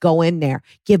 babe, go in there,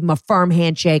 give them a firm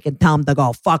handshake and tell them to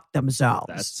go fuck themselves.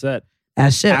 That's it.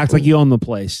 That's it. Act like you own the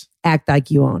place. Act like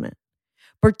you own it.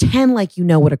 Pretend like you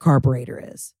know what a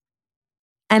carburetor is.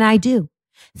 And I do.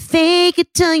 Fake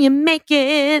it till you make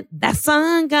it. That's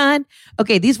on God.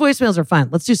 Okay, these voicemails are fun.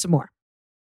 Let's do some more.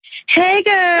 Hey,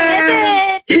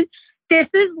 girl. This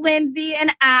is Lindsay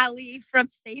and Allie from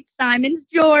St. Simons,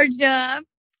 Georgia.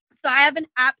 So I have an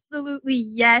absolutely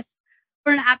yes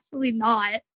or an absolutely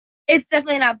not. It's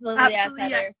definitely an absolutely yes, Heather.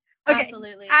 Yes. Okay,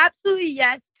 absolutely. Absolutely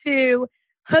yes to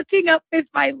hooking up with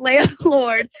my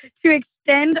landlord to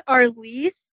extend our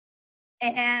lease,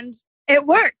 and it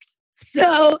worked.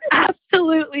 So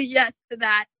absolutely yes to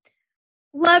that.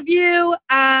 Love you.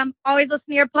 Always listen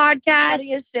to your podcast.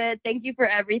 Funny as shit. Thank you for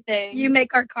everything. You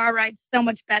make our car ride so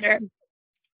much better.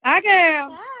 Bye, girl.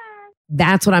 Bye.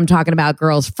 That's what I'm talking about,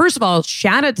 girls. First of all,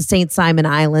 shout out to St. Simon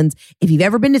Islands. If you've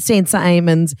ever been to St.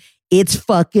 Simon's, it's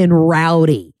fucking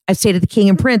rowdy. I stayed at the King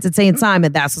and Prince at St.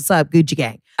 Simon. That's what's up, Gucci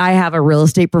gang. I have a real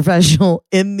estate professional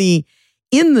in the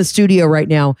studio right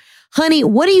now. Honey,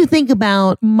 what do you think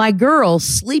about my girl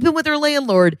sleeping with her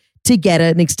landlord to get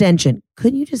an extension?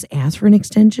 Couldn't you just ask for an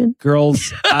extension?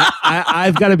 Girls,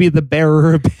 I've got to be the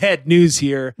bearer of bad news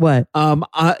here. What?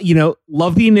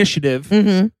 Love the initiative.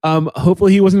 Mm-hmm.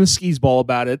 Hopefully he wasn't a skis ball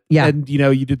about it. Yeah. And,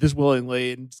 you did this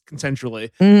willingly and consensually.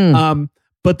 Mm.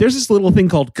 But there's this little thing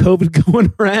called COVID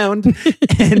going around.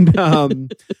 And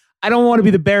I don't want to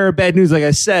be the bearer of bad news, like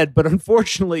I said, but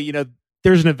unfortunately,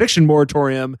 there's an eviction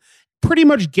moratorium pretty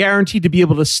much guaranteed to be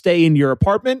able to stay in your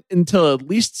apartment until at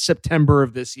least September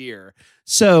of this year.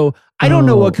 So I don't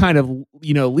know what kind of,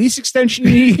 lease extension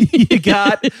you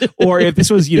got, or if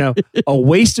this was, a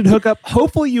wasted hookup.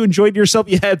 Hopefully you enjoyed yourself.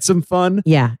 You had some fun.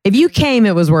 Yeah. If you came,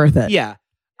 it was worth it. Yeah.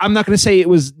 I'm not going to say it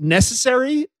was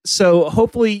necessary. So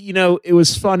hopefully, it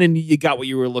was fun and you got what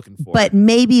you were looking for. But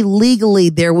maybe legally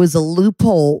there was a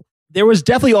loophole. There was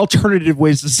definitely alternative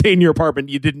ways to stay in your apartment.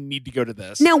 You didn't need to go to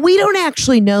this. Now, we don't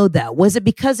actually know, though. Was it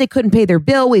because they couldn't pay their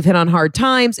bill? We've hit on hard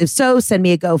times. If so, send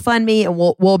me a GoFundMe and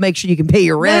we'll make sure you can pay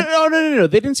your rent. No.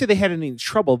 They didn't say they had any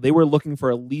trouble. They were looking for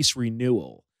a lease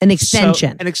renewal. An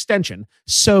extension. An extension.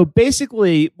 So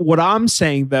basically, what I'm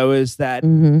saying, though, is that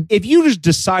Mm-hmm. if you just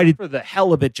decided for the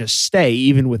hell of it, just stay,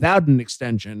 even without an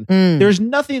extension, there's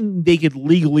nothing they could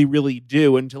legally really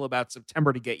do until about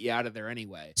September to get you out of there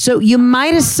anyway. So you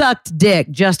might have sucked dick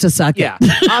just to suck it. Yeah.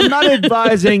 I'm not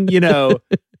advising,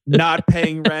 not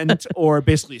paying rent or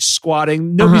basically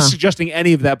squatting. Nobody's suggesting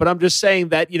any of that, but I'm just saying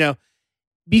that,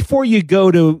 before you go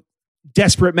to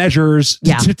desperate measures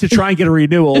to try and get a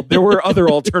renewal, there were other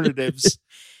alternatives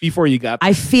before you got there.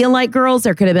 I feel like, girls,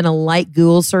 there could have been a light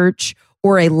Google search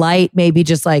or a light maybe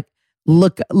just like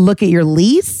look at your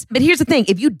lease. But here's the thing.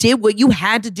 If you did what you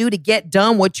had to do to get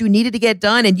done, what you needed to get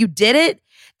done, and you did it,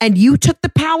 and you took the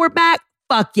power back,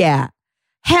 fuck yeah.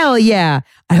 Hell yeah.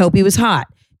 I hope he was hot.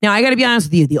 Now, I got to be honest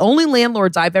with you. The only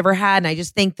landlords I've ever had, and I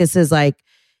just think this is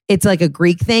it's like a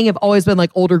Greek thing, have always been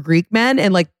like older Greek men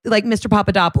and like Mr.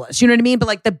 Papadopoulos, you know what I mean? But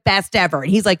like the best ever.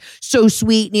 And he's like so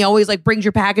sweet and he always like brings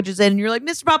your packages in and you're like,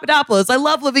 Mr. Papadopoulos, I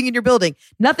love living in your building.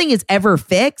 Nothing is ever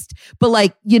fixed, but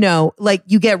like you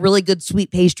get really good sweet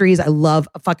pastries. I love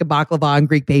a fucking baklava and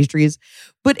Greek pastries.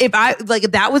 But if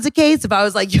that was the case, if I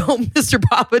was like, yo, Mr.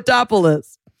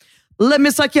 Papadopoulos, let me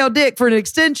suck your dick for an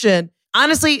extension.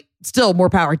 Honestly, still more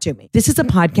power to me. This is a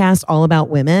podcast all about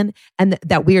women and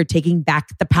that we are taking back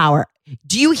the power.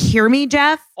 Do you hear me,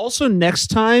 Jeff? Also, next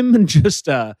time, just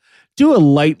do a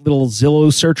light little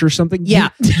Zillow search or something. Yeah.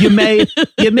 You may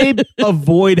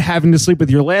avoid having to sleep with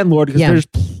your landlord because there's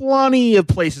plenty of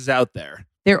places out there.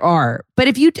 There are.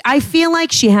 But I feel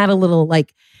like she had a little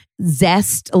like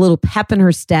zest, a little pep in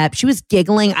her step. She was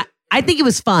giggling. I think it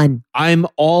was fun. I'm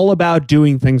all about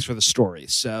doing things for the story.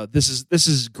 So this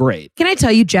is great. Can I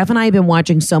tell you, Jeff and I have been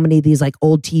watching so many of these like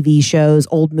old TV shows,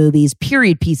 old movies,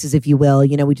 period pieces, if you will.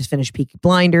 You know, we just finished Peaky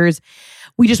Blinders.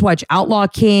 We just watched Outlaw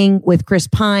King with Chris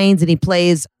Pines, and he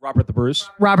plays Robert the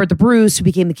Bruce, who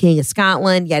became the King of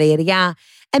Scotland, yada, yada, yada.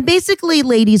 And basically,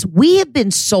 ladies, we have been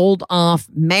sold off,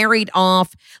 married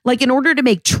off. Like in order to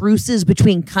make truces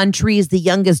between countries, the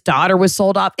youngest daughter was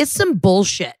sold off. It's some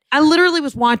bullshit. I literally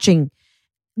was watching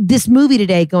this movie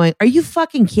today going, are you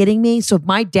fucking kidding me? So if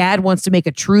my dad wants to make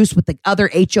a truce with the other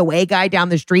HOA guy down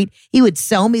the street, he would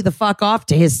sell me the fuck off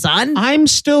to his son? I'm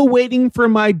still waiting for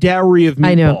my dowry of meatballs.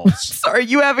 I know. Sorry,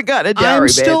 you haven't got a dowry, I'm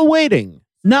still waiting.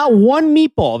 Not one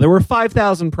meatball. There were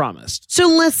 5,000 promised. So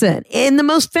listen, in the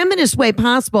most feminist way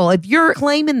possible, if you're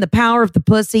claiming the power of the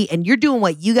pussy and you're doing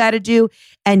what you got to do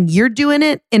and you're doing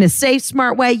it in a safe,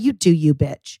 smart way, you do you,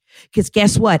 bitch. Because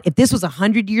guess what? If this was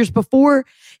 100 years before,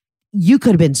 you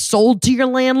could have been sold to your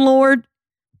landlord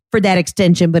for that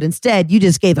extension, but instead you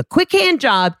just gave a quick hand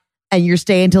job and you're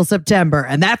staying until September.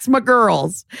 And that's my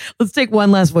girls. Let's take one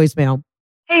last voicemail.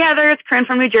 Hey, Heather, it's Corinne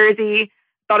from New Jersey.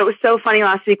 Thought it was so funny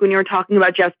last week when you were talking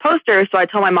about Jeff's poster. So I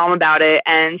told my mom about it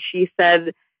and she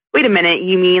said, wait a minute,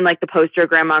 you mean like the poster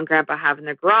Grandma and Grandpa have in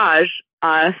their garage?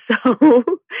 So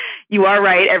you are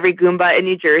right. Every Goomba in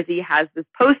New Jersey has this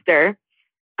poster,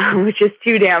 which is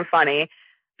too damn funny.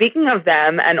 Speaking of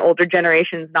them and older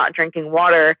generations not drinking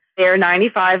water, they're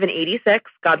 95 and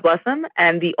 86, God bless them.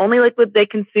 And the only liquid they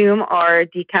consume are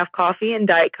decaf coffee and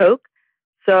Diet Coke.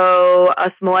 So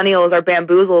us millennials are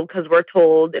bamboozled because we're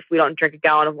told if we don't drink a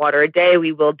gallon of water a day,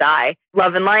 we will die.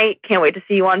 Love and light. Can't wait to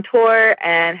see you on tour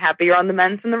and happy you're on the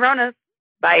mends and the Ronas.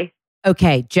 Bye.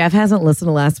 Okay, Jeff hasn't listened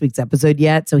to last week's episode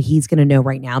yet, so he's going to know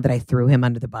right now that I threw him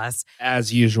under the bus.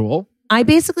 As usual. I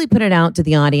basically put it out to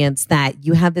the audience that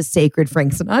you have this sacred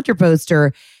Frank Sinatra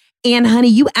poster. And honey,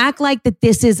 you act like that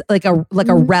this is like a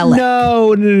relic.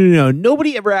 No.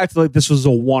 Nobody ever acted like this was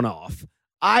a one-off.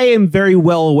 I am very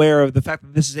well aware of the fact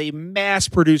that this is a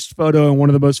mass-produced photo and one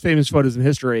of the most famous photos in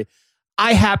history.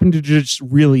 I happen to just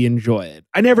really enjoy it.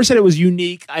 I never said it was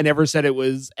unique. I never said it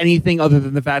was anything other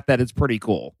than the fact that it's pretty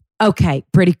cool. Okay,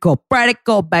 pretty cool. Pretty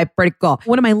cool, babe. Pretty cool.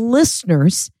 One of my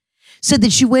listeners said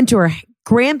that she went to her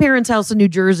grandparents' house in New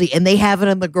Jersey and they have it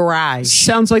in the garage.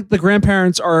 Sounds like the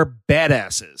grandparents are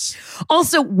badasses.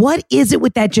 Also, what is it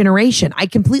with that generation? I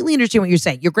completely understand what you're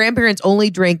saying. Your grandparents only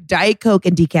drink Diet Coke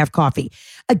and decaf coffee.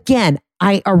 Again,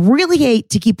 I really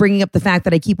hate to keep bringing up the fact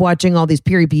that I keep watching all these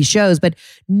period piece shows, but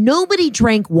nobody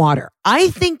drank water. I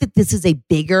think that this is a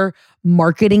bigger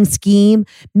marketing scheme.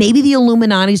 Maybe the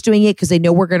Illuminati's doing it because they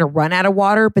know we're going to run out of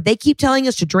water, but they keep telling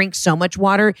us to drink so much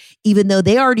water, even though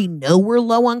they already know we're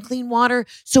low on clean water.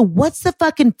 So what's the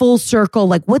fucking full circle?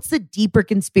 Like, what's the deeper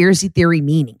conspiracy theory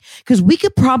meaning? Because we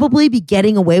could probably be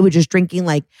getting away with just drinking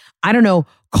like, I don't know,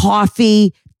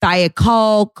 coffee, Diet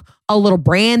Coke, a little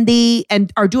brandy,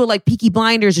 or do it like Peaky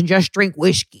Blinders and just drink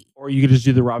whiskey. Or you could just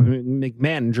do the Robin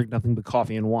McMahon and drink nothing but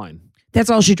coffee and wine. That's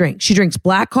all she drinks. She drinks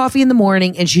black coffee in the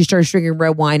morning and she starts drinking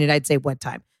red wine at I'd say what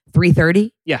time?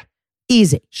 3:30? Yeah.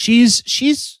 Easy.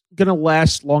 She's going to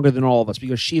last longer than all of us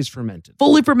because she is fermented.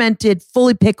 Fully fermented,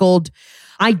 fully pickled.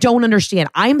 I don't understand.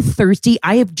 I'm thirsty.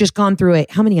 I have just gone through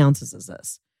it. How many ounces is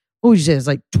this? What would you say? It's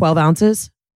like 12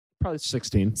 ounces? Probably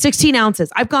 16. 16 ounces.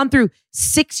 I've gone through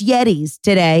 6 Yetis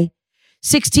today.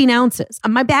 16 ounces.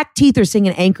 My back teeth are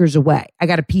singing anchors away. I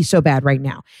got to pee so bad right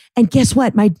now. And guess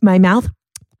what? My mouth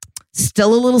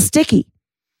still a little sticky.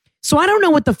 So I don't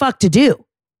know what the fuck to do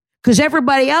because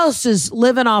everybody else is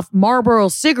living off Marlboro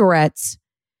cigarettes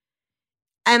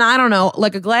and I don't know,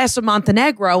 like a glass of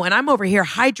Montenegro, and I'm over here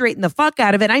hydrating the fuck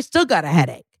out of it and I still got a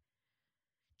headache.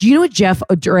 Do you know what Jeff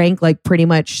drank like pretty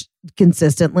much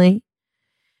consistently?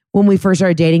 When we first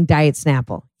started dating, Diet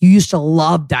Snapple. You used to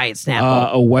love Diet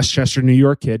Snapple. A Westchester, New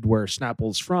York kid where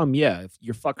Snapple's from. Yeah,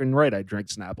 you're fucking right. I drank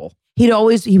Snapple.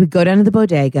 He would go down to the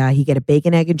bodega. He'd get a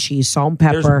bacon, egg, and cheese, salt and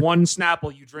pepper. There's one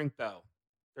Snapple you drink, though.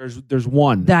 There's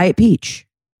one. Diet Peach.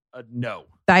 No.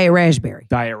 Diet Raspberry.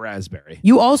 Diet Raspberry.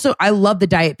 I love the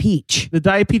Diet Peach. The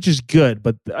Diet Peach is good,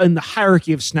 but in the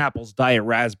hierarchy of Snapples, Diet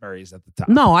Raspberry is at the top.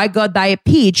 No, I go Diet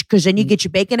Peach because then you get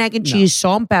your bacon, egg, and cheese,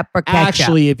 salt and pepper, ketchup.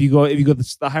 Actually, if you go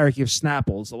the hierarchy of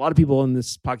Snapples, a lot of people in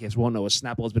this podcast won't know what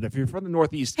Snapple is, but if you're from the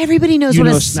Northeast, everybody knows what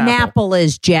a Snapple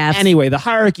is, Jeff. Anyway, the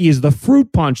hierarchy is the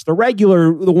fruit punch, the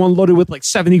one loaded with like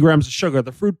 70 grams of sugar.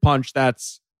 The fruit punch,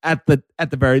 that's at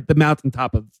the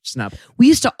mountaintop of Snapple. We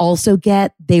used to also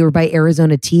get, they were by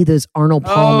Arizona Tea, those Arnold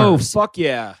Palmers. Oh, fuck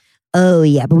yeah. Oh,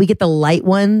 yeah. But we get the light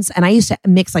ones. And I used to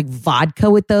mix like vodka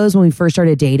with those when we first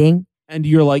started dating. And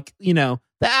you're like, the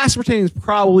aspartame is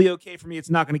probably okay for me. It's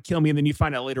not going to kill me. And then you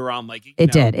find out later on, like,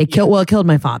 it did. It killed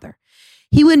my father.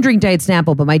 He wouldn't drink Diet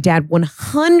Snapple, but my dad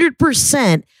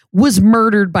 100% was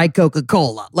murdered by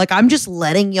Coca-Cola. Like, I'm just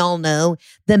letting y'all know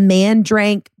the man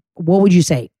drank, what would you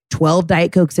say, 12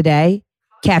 Diet Cokes a day?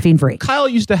 Caffeine free. Kyle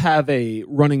used to have a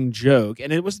running joke,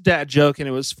 and it was a dad joke, and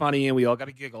it was funny, and we all got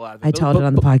a giggle out of it. I told it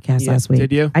on the podcast last week.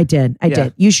 Did you? I did.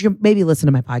 You should maybe listen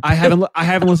to my podcast. I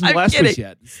haven't listened to last week's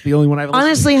yet. It's the only one I haven't listened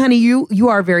Honestly, honey, you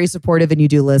are very supportive and you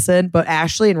do listen, but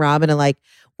Ashley and Robin are like,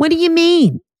 what do you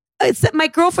mean? My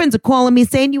girlfriends are calling me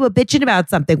saying you were bitching about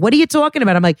something. What are you talking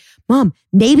about? I'm like, Mom,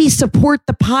 maybe support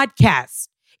the podcast.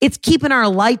 It's keeping our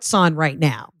lights on right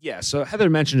now. Yeah, so Heather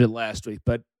mentioned it last week,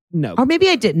 but no. Or maybe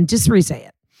I didn't. Just re-say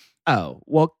it. Oh,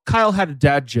 well, Kyle had a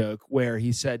dad joke where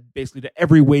he said basically to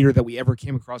every waiter that we ever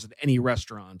came across at any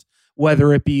restaurant,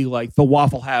 whether it be like the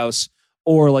Waffle House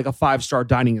or like a 5-star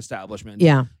dining establishment.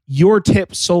 Yeah. Your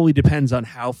tip solely depends on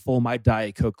how full my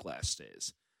Diet Coke glass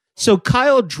stays. So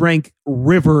Kyle drank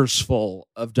rivers full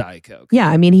of Diet Coke. Yeah,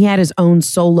 I mean, he had his own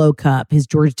solo cup, his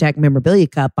Georgia Tech memorabilia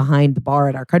cup behind the bar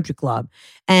at our country club.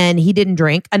 And he didn't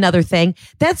drink. Another thing,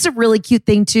 that's a really cute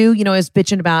thing too. I was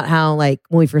bitching about how like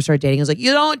when we first started dating, I was like,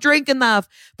 you don't drink enough.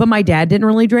 But my dad didn't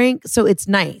really drink. So it's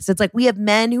nice. It's like we have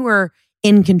men who are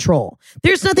in control.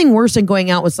 There's nothing worse than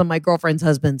going out with some of my girlfriend's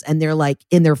husbands and they're like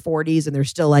in their 40s and they're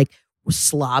still like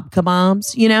slob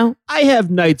kebabs, I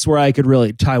have nights where I could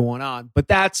really tie one on, but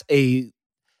that is a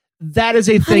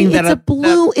thing. Honey, that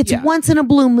it's once in a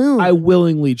blue moon. I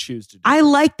willingly choose to do. I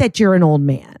like that you're an old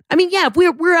man. I mean, yeah, if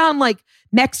we're on like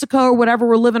Mexico or whatever,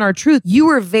 we're living our truth. You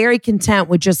were very content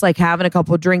with just like having a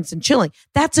couple of drinks and chilling.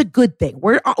 That's a good thing.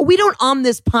 We don't on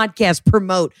this podcast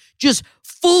promote just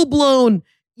full blown,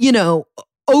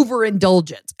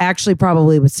 overindulgence. Actually,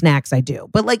 probably with snacks, I do.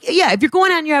 But like, yeah, if you're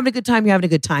going out and you're having a good time, you're having a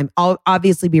good time. I'll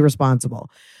obviously be responsible.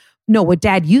 No, what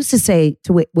Dad used to say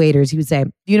to waiters, he would say,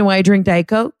 do you know why I drink Diet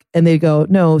Coke? And they'd go,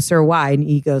 no, sir, why? And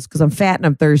he goes, because I'm fat and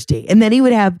I'm thirsty. And then he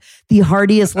would have the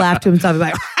heartiest laugh to himself.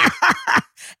 Like,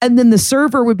 and then the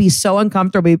server would be so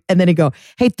uncomfortable. And then he'd go,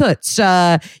 hey, Toots,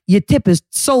 your tip is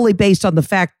solely based on the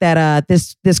fact that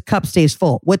this cup stays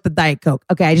full with the Diet Coke.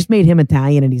 Okay, I just made him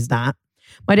Italian and he's not.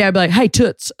 My dad would be like, hey,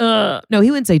 Toots. No,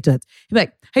 he wouldn't say Toots. He'd be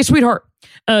like, hey, sweetheart,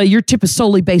 your tip is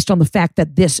solely based on the fact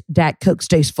that this Diet Coke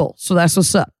stays full. So that's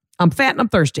what's up. I'm fat and I'm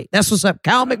thirsty. That's what's up.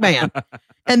 Cal McMahon.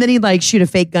 And then he'd like shoot a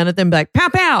fake gun at them and be like, pow,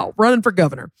 pow, running for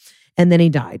governor. And then he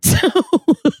died. So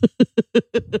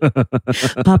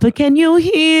Papa, can you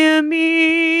hear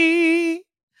me?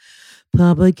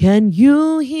 Papa, can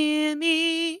you hear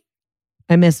me?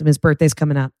 I miss him. His birthday's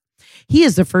coming up. He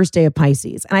is the first day of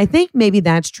Pisces. And I think maybe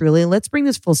that's truly, let's bring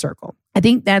this full circle. I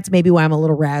think that's maybe why I'm a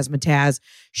little razzmatazz,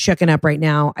 shucking up right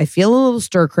now. I feel a little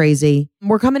stir crazy.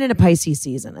 We're coming into Pisces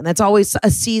season. And that's always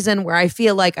a season where I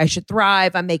feel like I should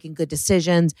thrive. I'm making good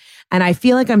decisions. And I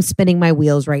feel like I'm spinning my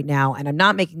wheels right now and I'm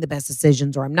not making the best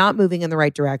decisions or I'm not moving in the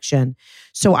right direction.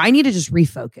 So I need to just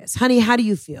refocus. Honey, how do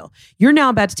you feel? You're now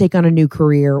about to take on a new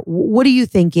career. What are you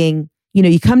thinking?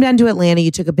 You come down to Atlanta,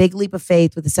 you took a big leap of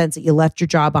faith with the sense that you left your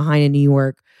job behind in New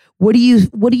York. What are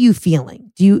you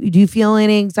feeling? Do you feel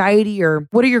any anxiety or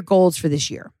what are your goals for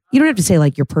this year? You don't have to say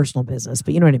like your personal business,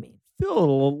 but you know what I mean? I feel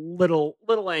a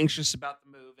little anxious about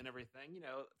the move and everything.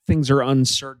 Things are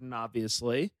uncertain,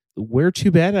 obviously. We're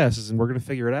two badasses and we're going to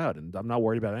figure it out. And I'm not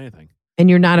worried about anything. And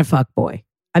you're not a fuck boy.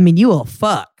 I mean, you will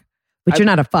fuck, but you're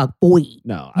not a fuck boy.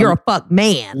 No. You're a fuck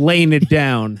man. Laying it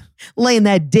down. Laying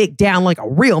that dick down like a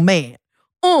real man.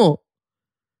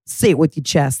 Say it with your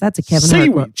chest. That's a Kevin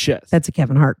Hart quote. Chest. That's a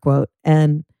Kevin Hart quote.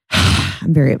 And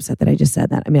I'm very upset that I just said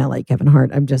that. I mean, I like Kevin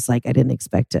Hart. I'm just like, I didn't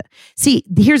expect it. See,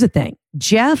 here's the thing.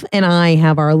 Jeff and I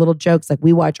have our little jokes. Like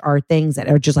we watch our things that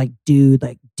are just like, dude,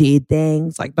 like did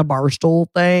things, like the Barstool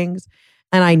things.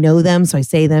 And I know them. So I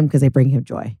say them because they bring him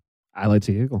joy. I like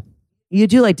to giggle. You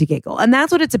do like to giggle. And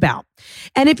that's what it's about.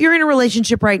 And if you're in a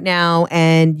relationship right now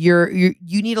and you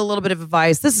need a little bit of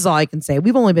advice, this is all I can say.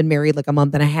 We've only been married like a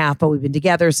month and a half, but we've been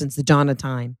together since the dawn of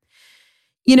time.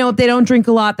 If they don't drink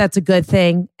a lot, that's a good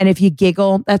thing. And if you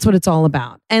giggle, that's what it's all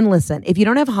about. And listen, if you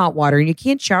don't have hot water and you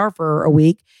can't shower for a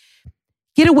week,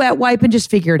 get a wet wipe and just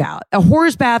figure it out. A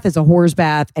whore's bath is a whore's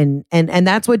bath. And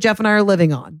that's what Jeff and I are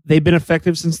living on. They've been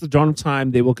effective since the dawn of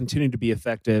time. They will continue to be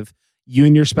effective. You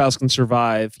and your spouse can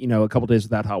survive, a couple days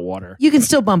without hot water. You can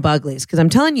still bump uglies because I'm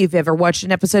telling you, if you've ever watched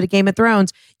an episode of Game of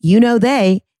Thrones,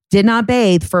 they did not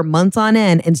bathe for months on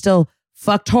end and still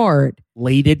fucked hard.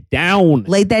 laid it down.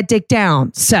 Laid that dick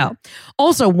down. So,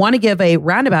 also want to give a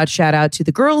roundabout shout out to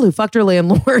the girl who fucked her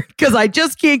landlord because I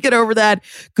just can't get over that.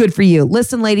 Good for you.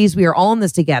 Listen, ladies, we are all in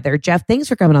this together. Jeff, thanks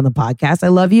for coming on the podcast. I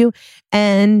love you.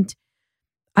 And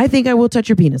I think I will touch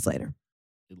your penis later.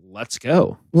 Let's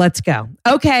go. Let's go.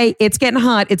 Okay, it's getting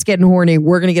hot. It's getting horny.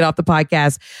 We're going to get off the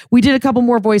podcast. We did a couple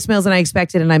more voicemails than I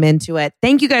expected, and I'm into it.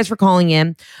 Thank you guys for calling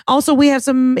in. Also, we have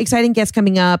some exciting guests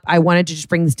coming up. I wanted to just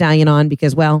bring the Stallion on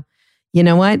because, well, you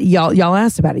know what? Y'all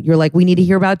asked about it. You're like, we need to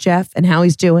hear about Jeff and how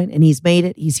he's doing, and he's made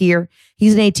it. He's here.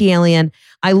 He's an AT alien.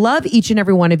 I love each and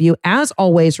every one of you. As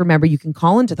always, remember, you can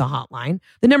call into the hotline.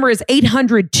 The number is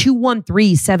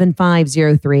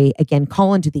 800-213-7503. Again,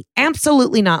 call into the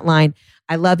Absolutely Not line.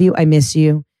 I love you. I miss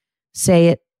you. Say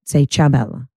it. Say ciao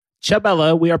bella. Ciao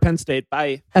bella. We are Penn State.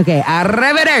 Bye. Okay.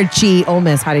 Arrivederci. Ole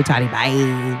Miss. Hotty toddy.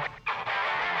 Bye.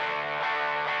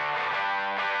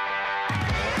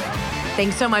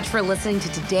 Thanks so much for listening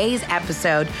to today's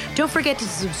episode. Don't forget to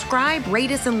subscribe,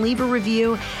 rate us, and leave a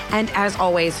review. And as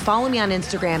always, follow me on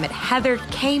Instagram at Heather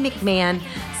K. McMahon.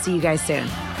 See you guys soon.